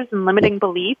 fears and limiting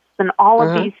beliefs and all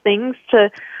of these things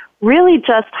to really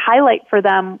just highlight for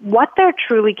them what they're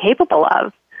truly capable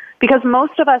of. Because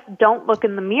most of us don't look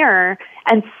in the mirror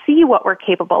and see what we're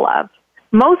capable of.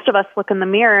 Most of us look in the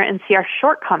mirror and see our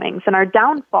shortcomings and our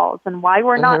downfalls and why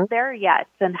we're not there yet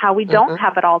and how we don't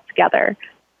have it all together.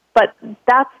 But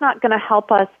that's not going to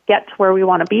help us get to where we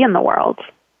want to be in the world.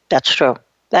 That's true.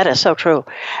 That is so true.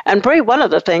 And Bri, one of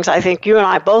the things I think you and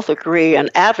I both agree and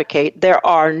advocate, there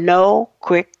are no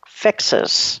quick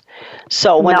fixes.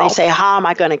 So when they say, how am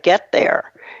I going to get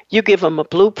there? You give them a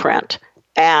blueprint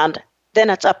and then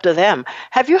it's up to them.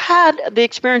 Have you had the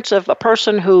experience of a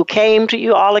person who came to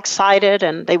you all excited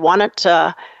and they wanted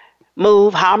to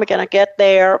move? How am I going to get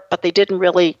there? But they didn't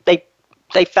really, they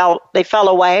fell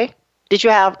away? Did you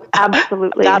have,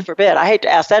 absolutely, God forbid, I hate to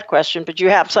ask that question, but you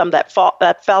have some that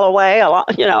fell away, a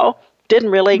lot, didn't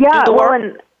really do the work? Well,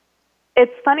 and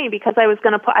it's funny because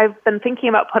I've been thinking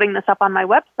about putting this up on my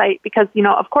website because,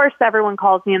 of course everyone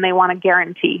calls me and they want a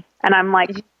guarantee. And I'm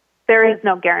like, there is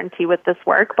no guarantee with this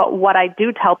work. But what I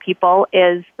do tell people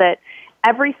is that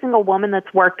every single woman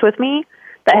that's worked with me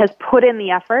that has put in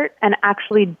the effort and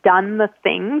actually done the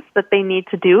things that they need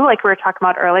to do, like we were talking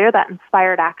about earlier, that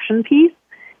inspired action piece,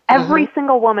 every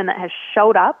single woman that has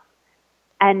showed up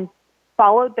and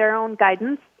followed their own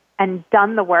guidance and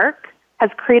done the work has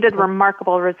created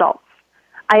remarkable results.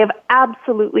 I have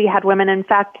absolutely had women, in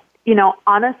fact,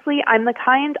 honestly, I'm the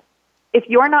kind, if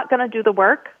you're not going to do the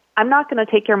work, I'm not going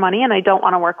to take your money and I don't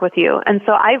want to work with you. And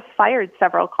so I've fired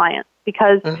several clients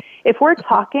because if we're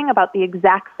talking about the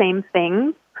exact same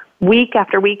things week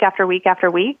after week after week after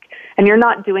week and you're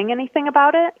not doing anything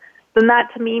about it, then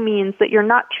that to me means that you're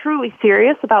not truly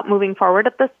serious about moving forward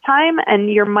at this time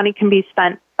and your money can be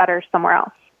spent better somewhere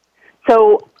else.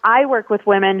 So I work with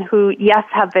women who, yes,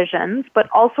 have visions, but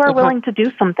also are willing to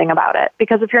do something about it.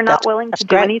 Because if you're not willing to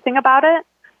do anything about it,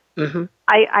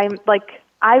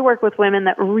 I work with women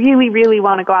that really, really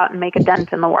want to go out and make a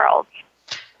dent in the world.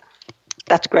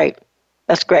 That's great.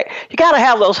 That's great. You got to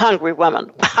have those hungry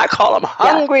women. I call them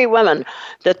hungry women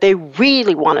that they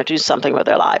really want to do something with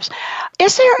their lives.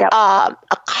 Is there a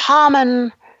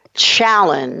common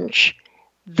challenge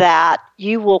that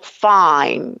you will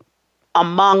find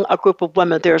among a group of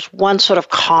women, there's one sort of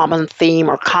common theme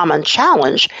or common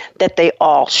challenge that they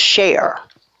all share?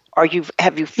 Or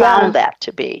have you found that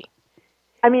to be?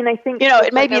 I mean, I think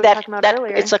it may be that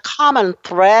it's a common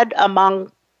thread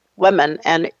among women,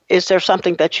 and is there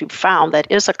something that you found that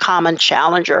is a common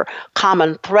challenge or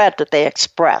common thread that they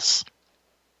express?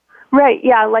 Right,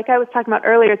 yeah, like I was talking about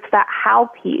earlier, it's that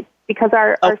how piece, because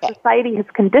our society has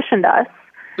conditioned us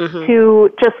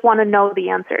to just want to know the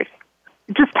answers.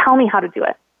 Just tell me how to do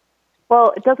it.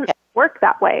 Well, it doesn't work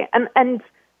that way. And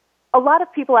a lot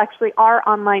of people actually are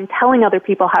online telling other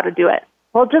people how to do it.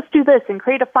 Well, just do this and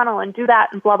create a funnel and do that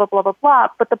and blah, blah, blah, blah, blah.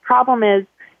 But the problem is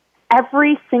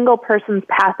every single person's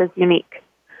path is unique.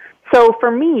 So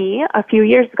for me, a few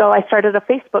years ago, I started a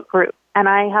Facebook group, and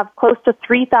I have close to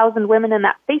 3,000 women in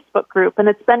that Facebook group, and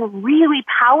it's been really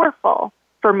powerful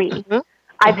for me.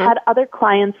 I've had other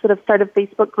clients that have started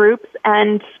Facebook groups,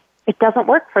 and it doesn't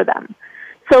work for them.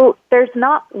 So there's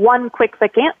not one quick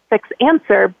fix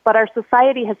answer, but our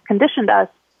society has conditioned us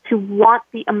to want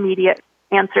the immediate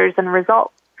answers and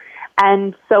results.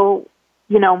 And so,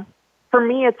 for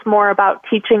me, it's more about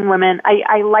teaching women.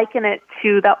 I liken it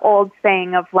to the old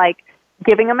saying of like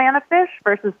giving a man a fish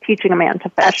versus teaching a man to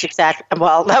fish. That's exactly.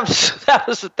 Well, that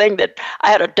was the thing that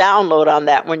I had a download on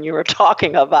that when you were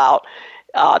talking about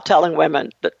telling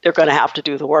women that they're going to have to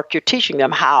do the work. You're teaching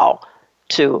them how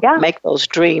to make those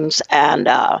dreams and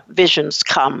visions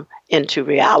come into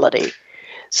reality.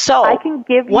 So I can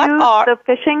give you the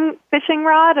fishing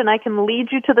rod and I can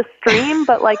lead you to the stream,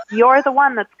 but like you're the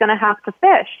one that's going to have to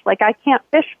fish. Like I can't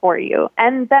fish for you.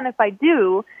 And then if I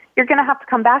do, you're going to have to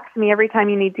come back to me every time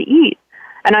you need to eat.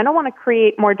 And I don't want to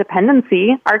create more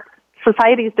dependency. Our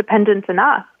society is dependent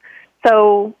enough.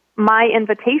 So my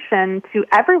invitation to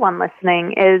everyone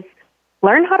listening is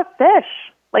learn how to fish.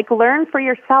 Like learn for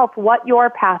yourself what your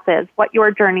path is, what your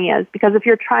journey is. Because if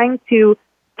you're trying to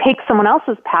take someone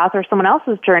else's path or someone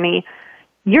else's journey,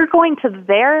 you're going to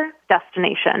their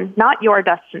destination, not your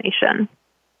destination.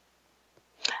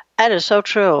 That is so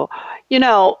true.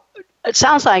 It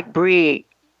sounds like, Bri,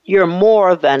 you're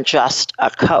more than just a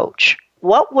coach.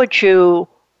 What would you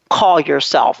call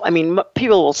yourself? I mean,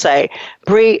 people will say,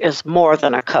 Bri is more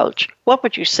than a coach. What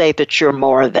would you say that you're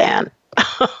more than?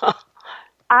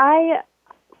 I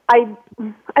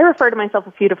refer to myself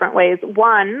a few different ways.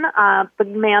 One, the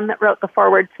man that wrote the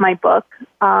foreword to my book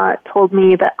told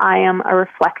me that I am a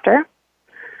reflector.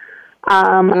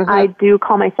 I do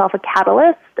call myself a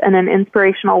catalyst and an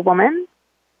inspirational woman.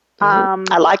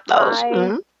 I like those.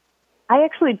 I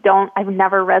actually don't. I've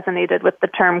never resonated with the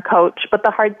term coach. But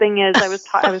the hard thing is, I was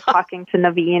talking to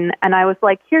Naveen, and I was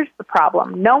like, "Here's the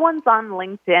problem. No one's on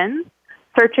LinkedIn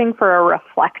searching for a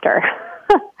reflector."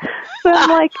 So I'm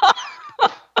like,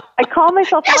 I call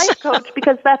myself a life coach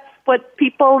because that's what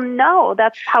people know.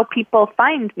 That's how people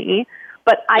find me.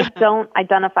 But I don't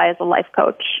identify as a life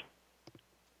coach.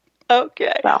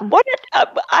 Okay. So.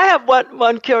 I have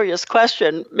one curious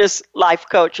question, Miss Life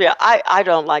Coach. Yeah, I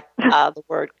don't like the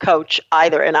word coach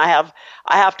either, and I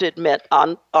have to admit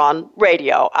on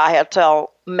radio I have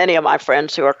tell many of my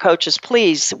friends who are coaches,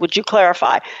 please would you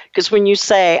clarify? Because when you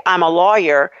say I'm a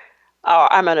lawyer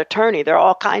or I'm an attorney, there are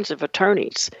all kinds of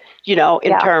attorneys, in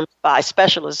terms by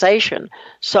specialization.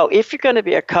 So if you're going to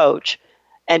be a coach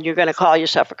and you're going to call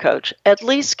yourself a coach, at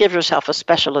least give yourself a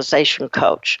specialization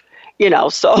coach.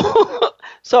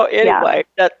 So anyway,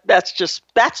 that's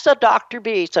the Dr.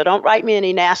 B. So don't write me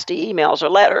any nasty emails or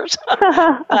letters.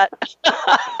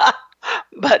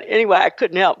 But anyway, I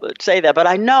couldn't help but say that. But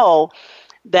I know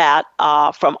that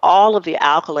from all of the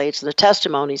accolades and the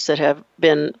testimonies that have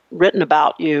been written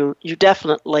about you, you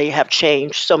definitely have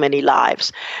changed so many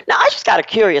lives. Now, I just got a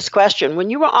curious question.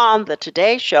 When you were on the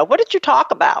Today Show, what did you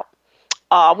talk about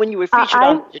when you were featured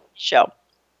on the Today Show?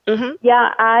 Mm-hmm.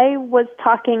 Yeah, I was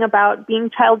talking about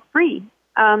being child-free.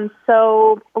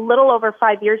 So a little over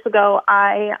 5 years ago,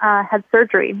 I had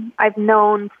surgery. I've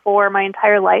known for my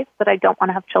entire life that I don't want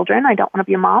to have children. I don't want to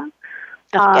be a mom,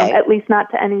 at least not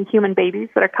to any human babies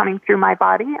that are coming through my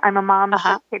body. I'm a mom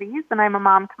to kitties, and I'm a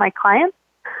mom to my clients.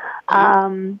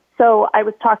 So I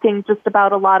was talking just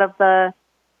about a lot of the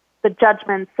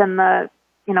judgments and the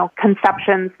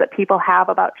conceptions that people have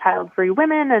about child-free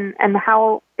women and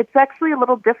how it's actually a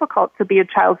little difficult to be a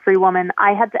child-free woman.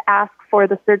 I had to ask for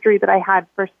the surgery that I had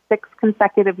for 6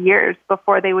 consecutive years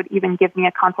before they would even give me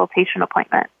a consultation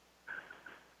appointment.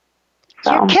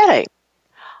 So, you're kidding.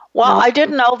 Well, no. I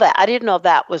didn't know that. I didn't know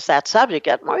that was that subject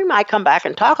yet. We might come back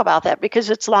and talk about that because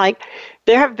it's like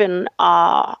there have been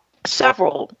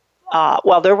several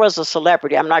there was a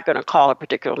celebrity, I'm not going to call a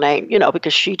particular name,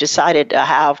 because she decided to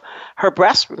have her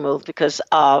breast removed because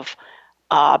of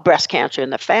breast cancer in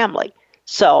the family.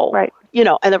 So, Right.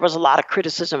 And there was a lot of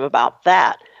criticism about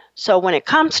that. So when it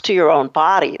comes to your own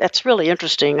body, that's really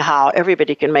interesting how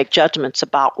everybody can make judgments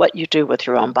about what you do with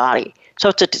your own body. So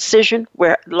it's a decision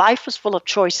where life is full of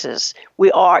choices.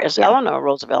 We are, as Eleanor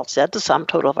Roosevelt said, the sum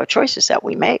total of our choices that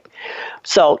we make.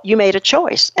 So you made a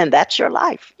choice, and that's your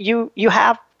life. You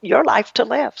have your life to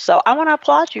live. So I want to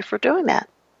applaud you for doing that,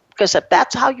 because if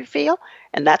that's how you feel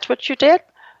and that's what you did,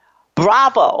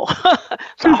 bravo.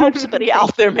 So I hope somebody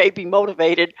out there may be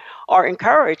motivated or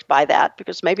encouraged by that,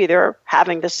 because maybe they're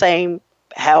having the same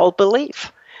held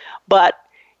belief. But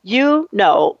you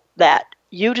know that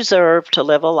you deserve to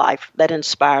live a life that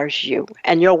inspires you,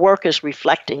 and your work is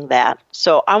reflecting that.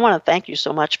 So I want to thank you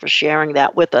so much for sharing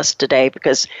that with us today,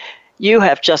 because you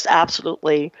have just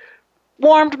absolutely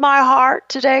warmed my heart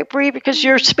today, Bri, because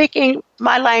you're speaking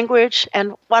my language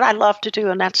and what I love to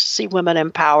do, and that's to see women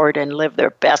empowered and live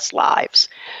their best lives.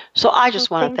 So I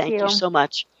just want to thank you so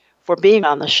much for being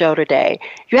on the show today.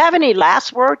 Do you have any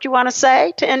last word you want to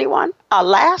say to anyone? A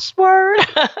last word?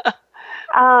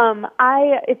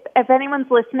 If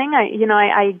anyone's listening,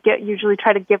 I usually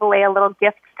try to give away a little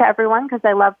gift to everyone because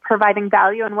I love providing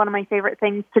value, and one of my favorite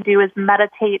things to do is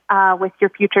meditate with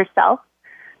your future self.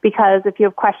 Because if you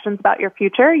have questions about your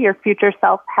future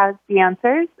self has the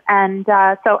answers. And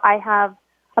so I have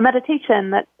a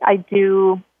meditation that I've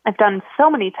done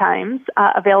so many times,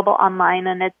 available online,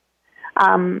 and it's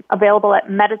available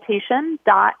at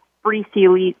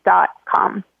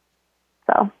meditation.briseeley.com.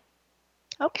 So.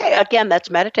 Okay, again,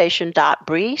 that's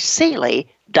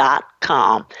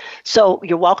meditation.briseeley.com. So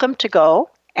you're welcome to go.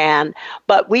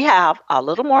 But we have a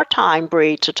little more time,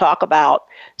 Bri, to talk about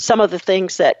some of the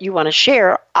things that you want to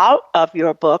share out of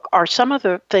your book, or some of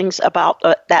the things about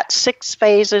that 6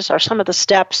 phases, or some of the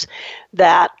steps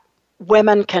that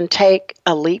women can take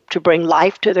a leap to bring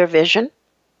life to their vision.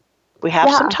 We have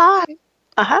some time.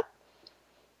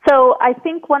 So I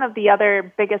think one of the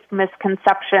other biggest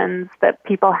misconceptions that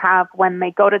people have when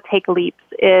they go to take leaps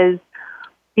is,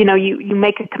 you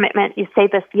make a commitment, you say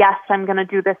this, yes, I'm going to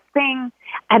do this thing,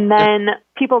 and then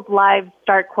people's lives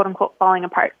start, quote unquote, falling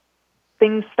apart.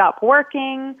 Things stop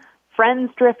working,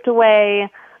 friends drift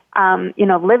away,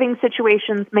 living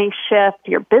situations may shift,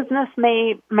 your business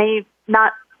may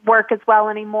not work as well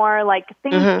anymore, like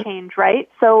things change, right?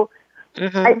 So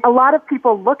a lot of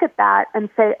people look at that and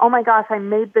say, oh my gosh, I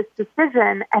made this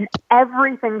decision and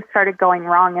everything started going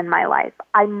wrong in my life.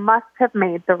 I must have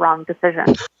made the wrong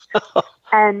decision.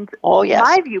 And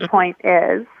my viewpoint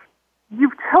is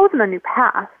you've chosen a new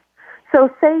path. So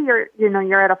say you're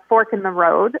at a fork in the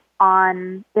road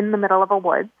in the middle of a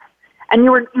woods, and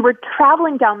you were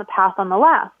traveling down the path on the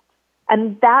left.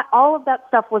 And that all of that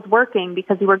stuff was working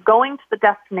because you were going to the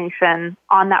destination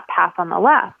on that path on the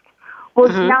left. Well,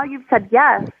 now you've said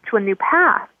yes to a new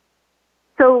path.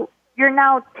 So you're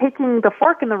now taking the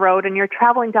fork in the road and you're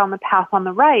traveling down the path on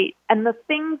the right. And the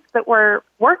things that were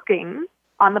working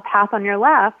on the path on your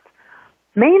left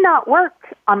may not work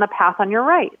on the path on your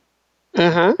right.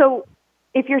 So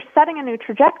if you're setting a new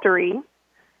trajectory,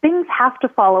 things have to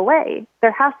fall away.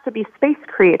 There has to be space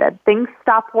created. Things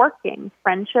stop working.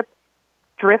 Friendships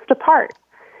drift apart.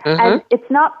 And it's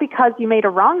not because you made a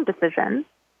wrong decision.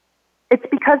 It's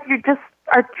because you just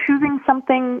are choosing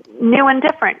something new and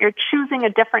different. You're choosing a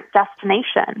different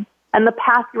destination, and the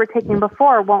path you were taking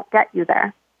before won't get you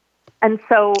there. And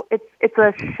so it's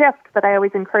a shift that I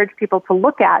always encourage people to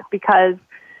look at, because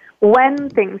when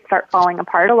things start falling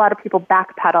apart, a lot of people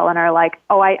backpedal and are like,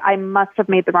 oh, I must have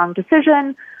made the wrong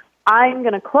decision. I'm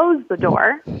going to close the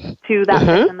door to that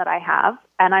vision that I have,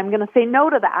 and I'm going to say no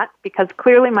to that because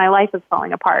clearly my life is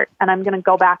falling apart, and I'm going to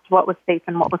go back to what was safe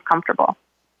and what was comfortable.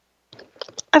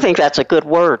 I think that's a good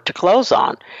word to close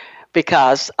on,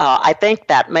 because I think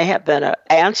that may have been an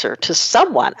answer to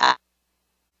someone.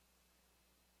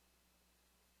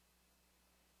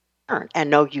 And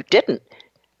no, you didn't.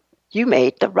 You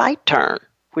made the right turn,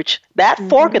 which that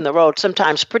fork in the road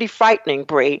sometimes pretty frightening,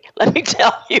 Bri. Let me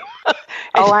tell you.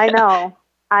 Oh, I know.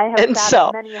 I have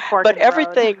sat many a fork in the road. But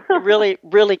everything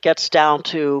really gets down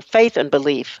to faith and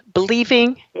belief.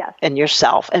 Believing in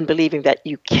yourself and believing that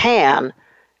you can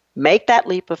make that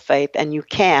leap of faith and you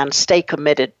can stay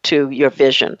committed to your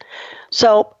vision.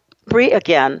 So, Bri,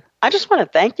 again, I just want to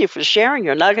thank you for sharing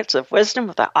your nuggets of wisdom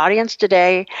with our audience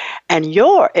today and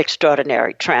your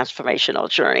extraordinary transformational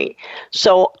journey.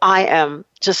 So I am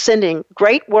just sending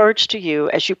great words to you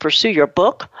as you pursue your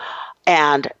book,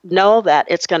 and know that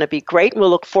it's going to be great.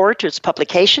 We'll look forward to its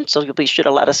publication, so you'll be sure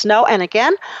to let us know. And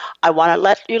again, I want to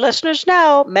let you listeners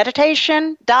know,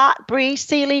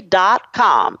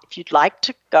 meditation.briseeley.com if you'd like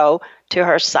to go to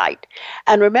her site.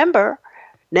 And remember,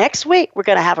 Next week, we're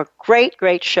going to have a great,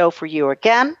 great show for you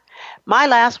again. My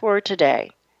last word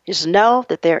today is know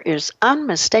that there is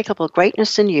unmistakable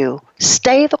greatness in you.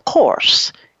 Stay the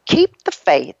course. Keep the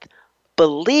faith.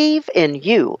 Believe in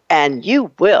you, and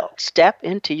you will step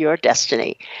into your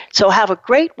destiny. So have a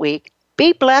great week.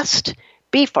 Be blessed.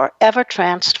 Be forever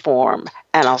transformed.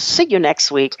 And I'll see you next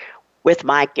week with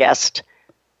my guest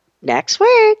next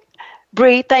week.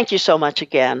 Bri, thank you so much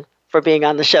again for being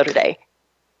on the show today.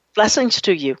 Blessings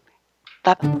to you.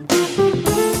 Bye-bye.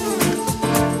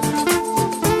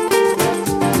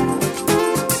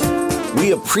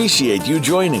 We appreciate you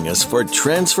joining us for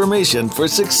Transformation for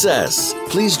Success.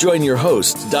 Please join your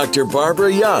host, Dr.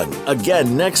 Barbara Young,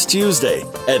 again next Tuesday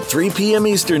at 3 p.m.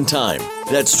 Eastern Time.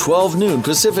 That's 12 noon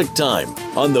Pacific Time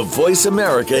on the Voice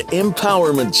America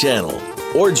Empowerment Channel.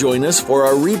 Or join us for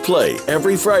our replay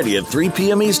every Friday at 3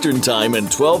 p.m. Eastern Time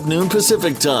and 12 noon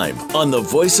Pacific Time on the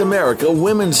Voice America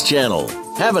Women's Channel.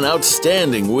 Have an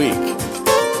outstanding week.